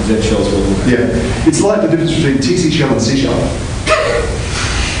shell, Z shell's will do. Yeah. It's like the difference between TC shell and C shell.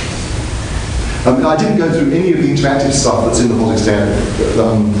 I didn't go through any of the interactive stuff that's in the POSIX standard.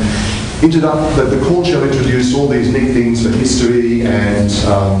 The core shell introduced all these neat things for history and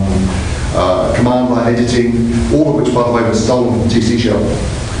command line editing, all of which, by the way, were stolen from TC shell,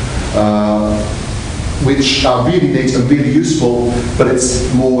 which are really neat and really useful, but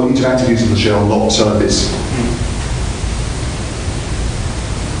it's more interactive use of the shell, not this.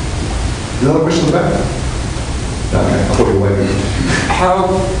 Another question in the back? No, okay, I thought you were waiting.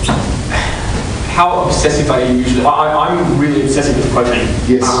 How obsessive are you usually? I'm really obsessive with protein.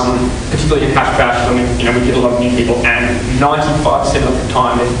 Yes. Particularly in hash bash. I mean, we get a lot of new people, and 95% of the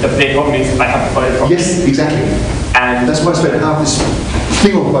time, their problem is they have a photo problem. Yes, exactly. And that's why I spent half this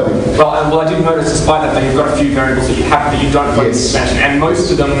thing on voting. Well, I did notice, despite that you've got a few variables that you have that you don't vote expansion, and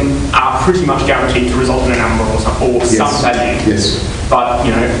most of them are pretty much guaranteed to result in a number or some value. Yes. But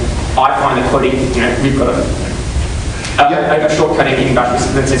I find that quoting, we've got a shortcutting in bash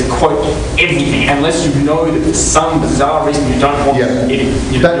that says quote everything, unless you know that for some bizarre reason you don't want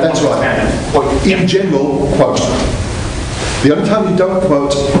it. That's right. Quote, in general, quote. The only time you don't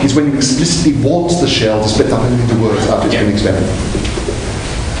quote is when you explicitly want the shell to split up into words after it's been expanded.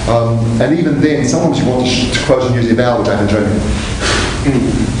 And even then, sometimes you want to quote and use the eval, which I haven't shown you.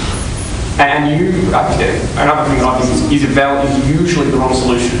 And another thing that I think is eval is usually the wrong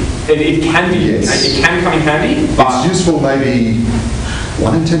solution. It can be, it can come in handy, but it's useful maybe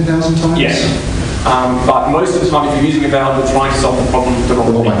 1 in 10,000 times. Yeah. But most of the time, if you're using eval, you're trying to solve the problem the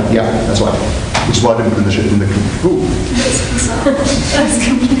wrong way. Yeah, that's right. Which is why I didn't put in the ooh. That's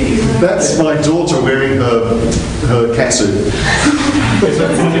completely right. That's my daughter wearing her catsuit.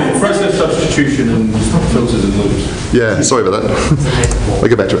 Process substitution and filters and loops. Yeah, sorry about that. I'll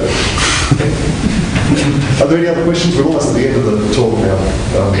get back to it. Are there any other questions? We're almost at the end of the talk now.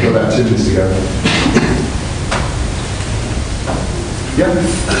 We've got about 2 minutes to go. Yeah?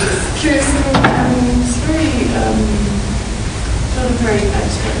 Curious, it's very, not a very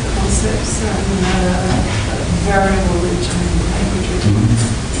abstract concepts, variable which language.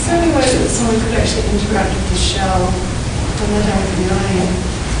 Is there any way that someone could actually interact with the shell when they don't really,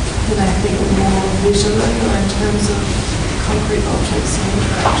 can they think more visually or in terms of concrete objects and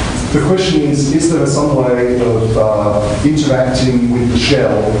interactions? The question is there some way of interacting with the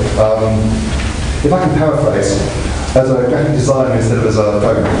shell? If I can paraphrase, as a graphic designer instead of as a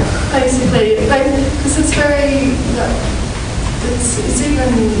programmer. Basically, because it's very, it's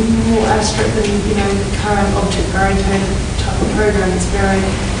even more abstract than the current object-oriented type of program. It's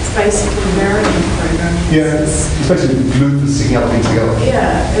basically variable programming. Yeah, it's basically glue sticking other things together.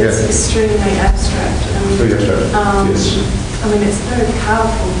 Yeah, it's extremely abstract. Very abstract. Yes. I mean, it's very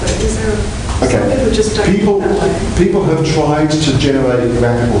powerful, but is there? Some people just don't think that way. People have tried to generate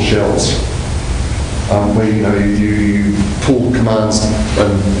graphical shells. Where you pull commands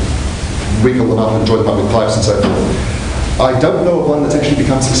and wiggle them up and join them up with pipes and so forth. I don't know of one that's actually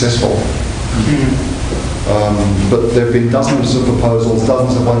become successful. But there have been dozens of proposals,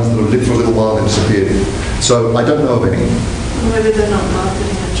 dozens of ones that have lived for a little while and disappeared. So I don't know of any. Maybe they're not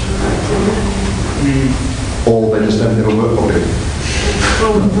marketing it correctly. Or they just don't ever work properly.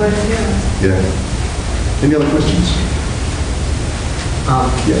 Well, both, yeah. Any other questions?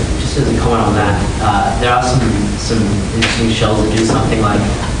 Just as a comment on that, there are some interesting shells that do something like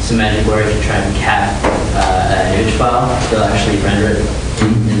some magic words to try and cap an image file, they'll actually render it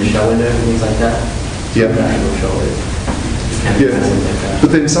in the shell window and things like that. Yeah. Actual shell window. Yeah.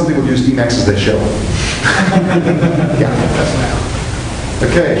 But then some people use Emacs as their shell. Yeah.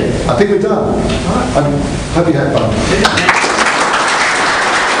 Okay, I think we're done. I hope you had fun.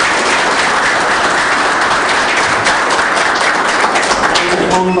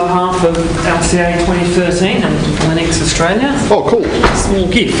 On behalf of LCA 2013 and Linux Australia. Oh, cool. Small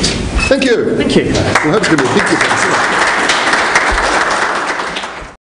gift. Thank you. Thank you. Well, I hope it's going to be a big gift.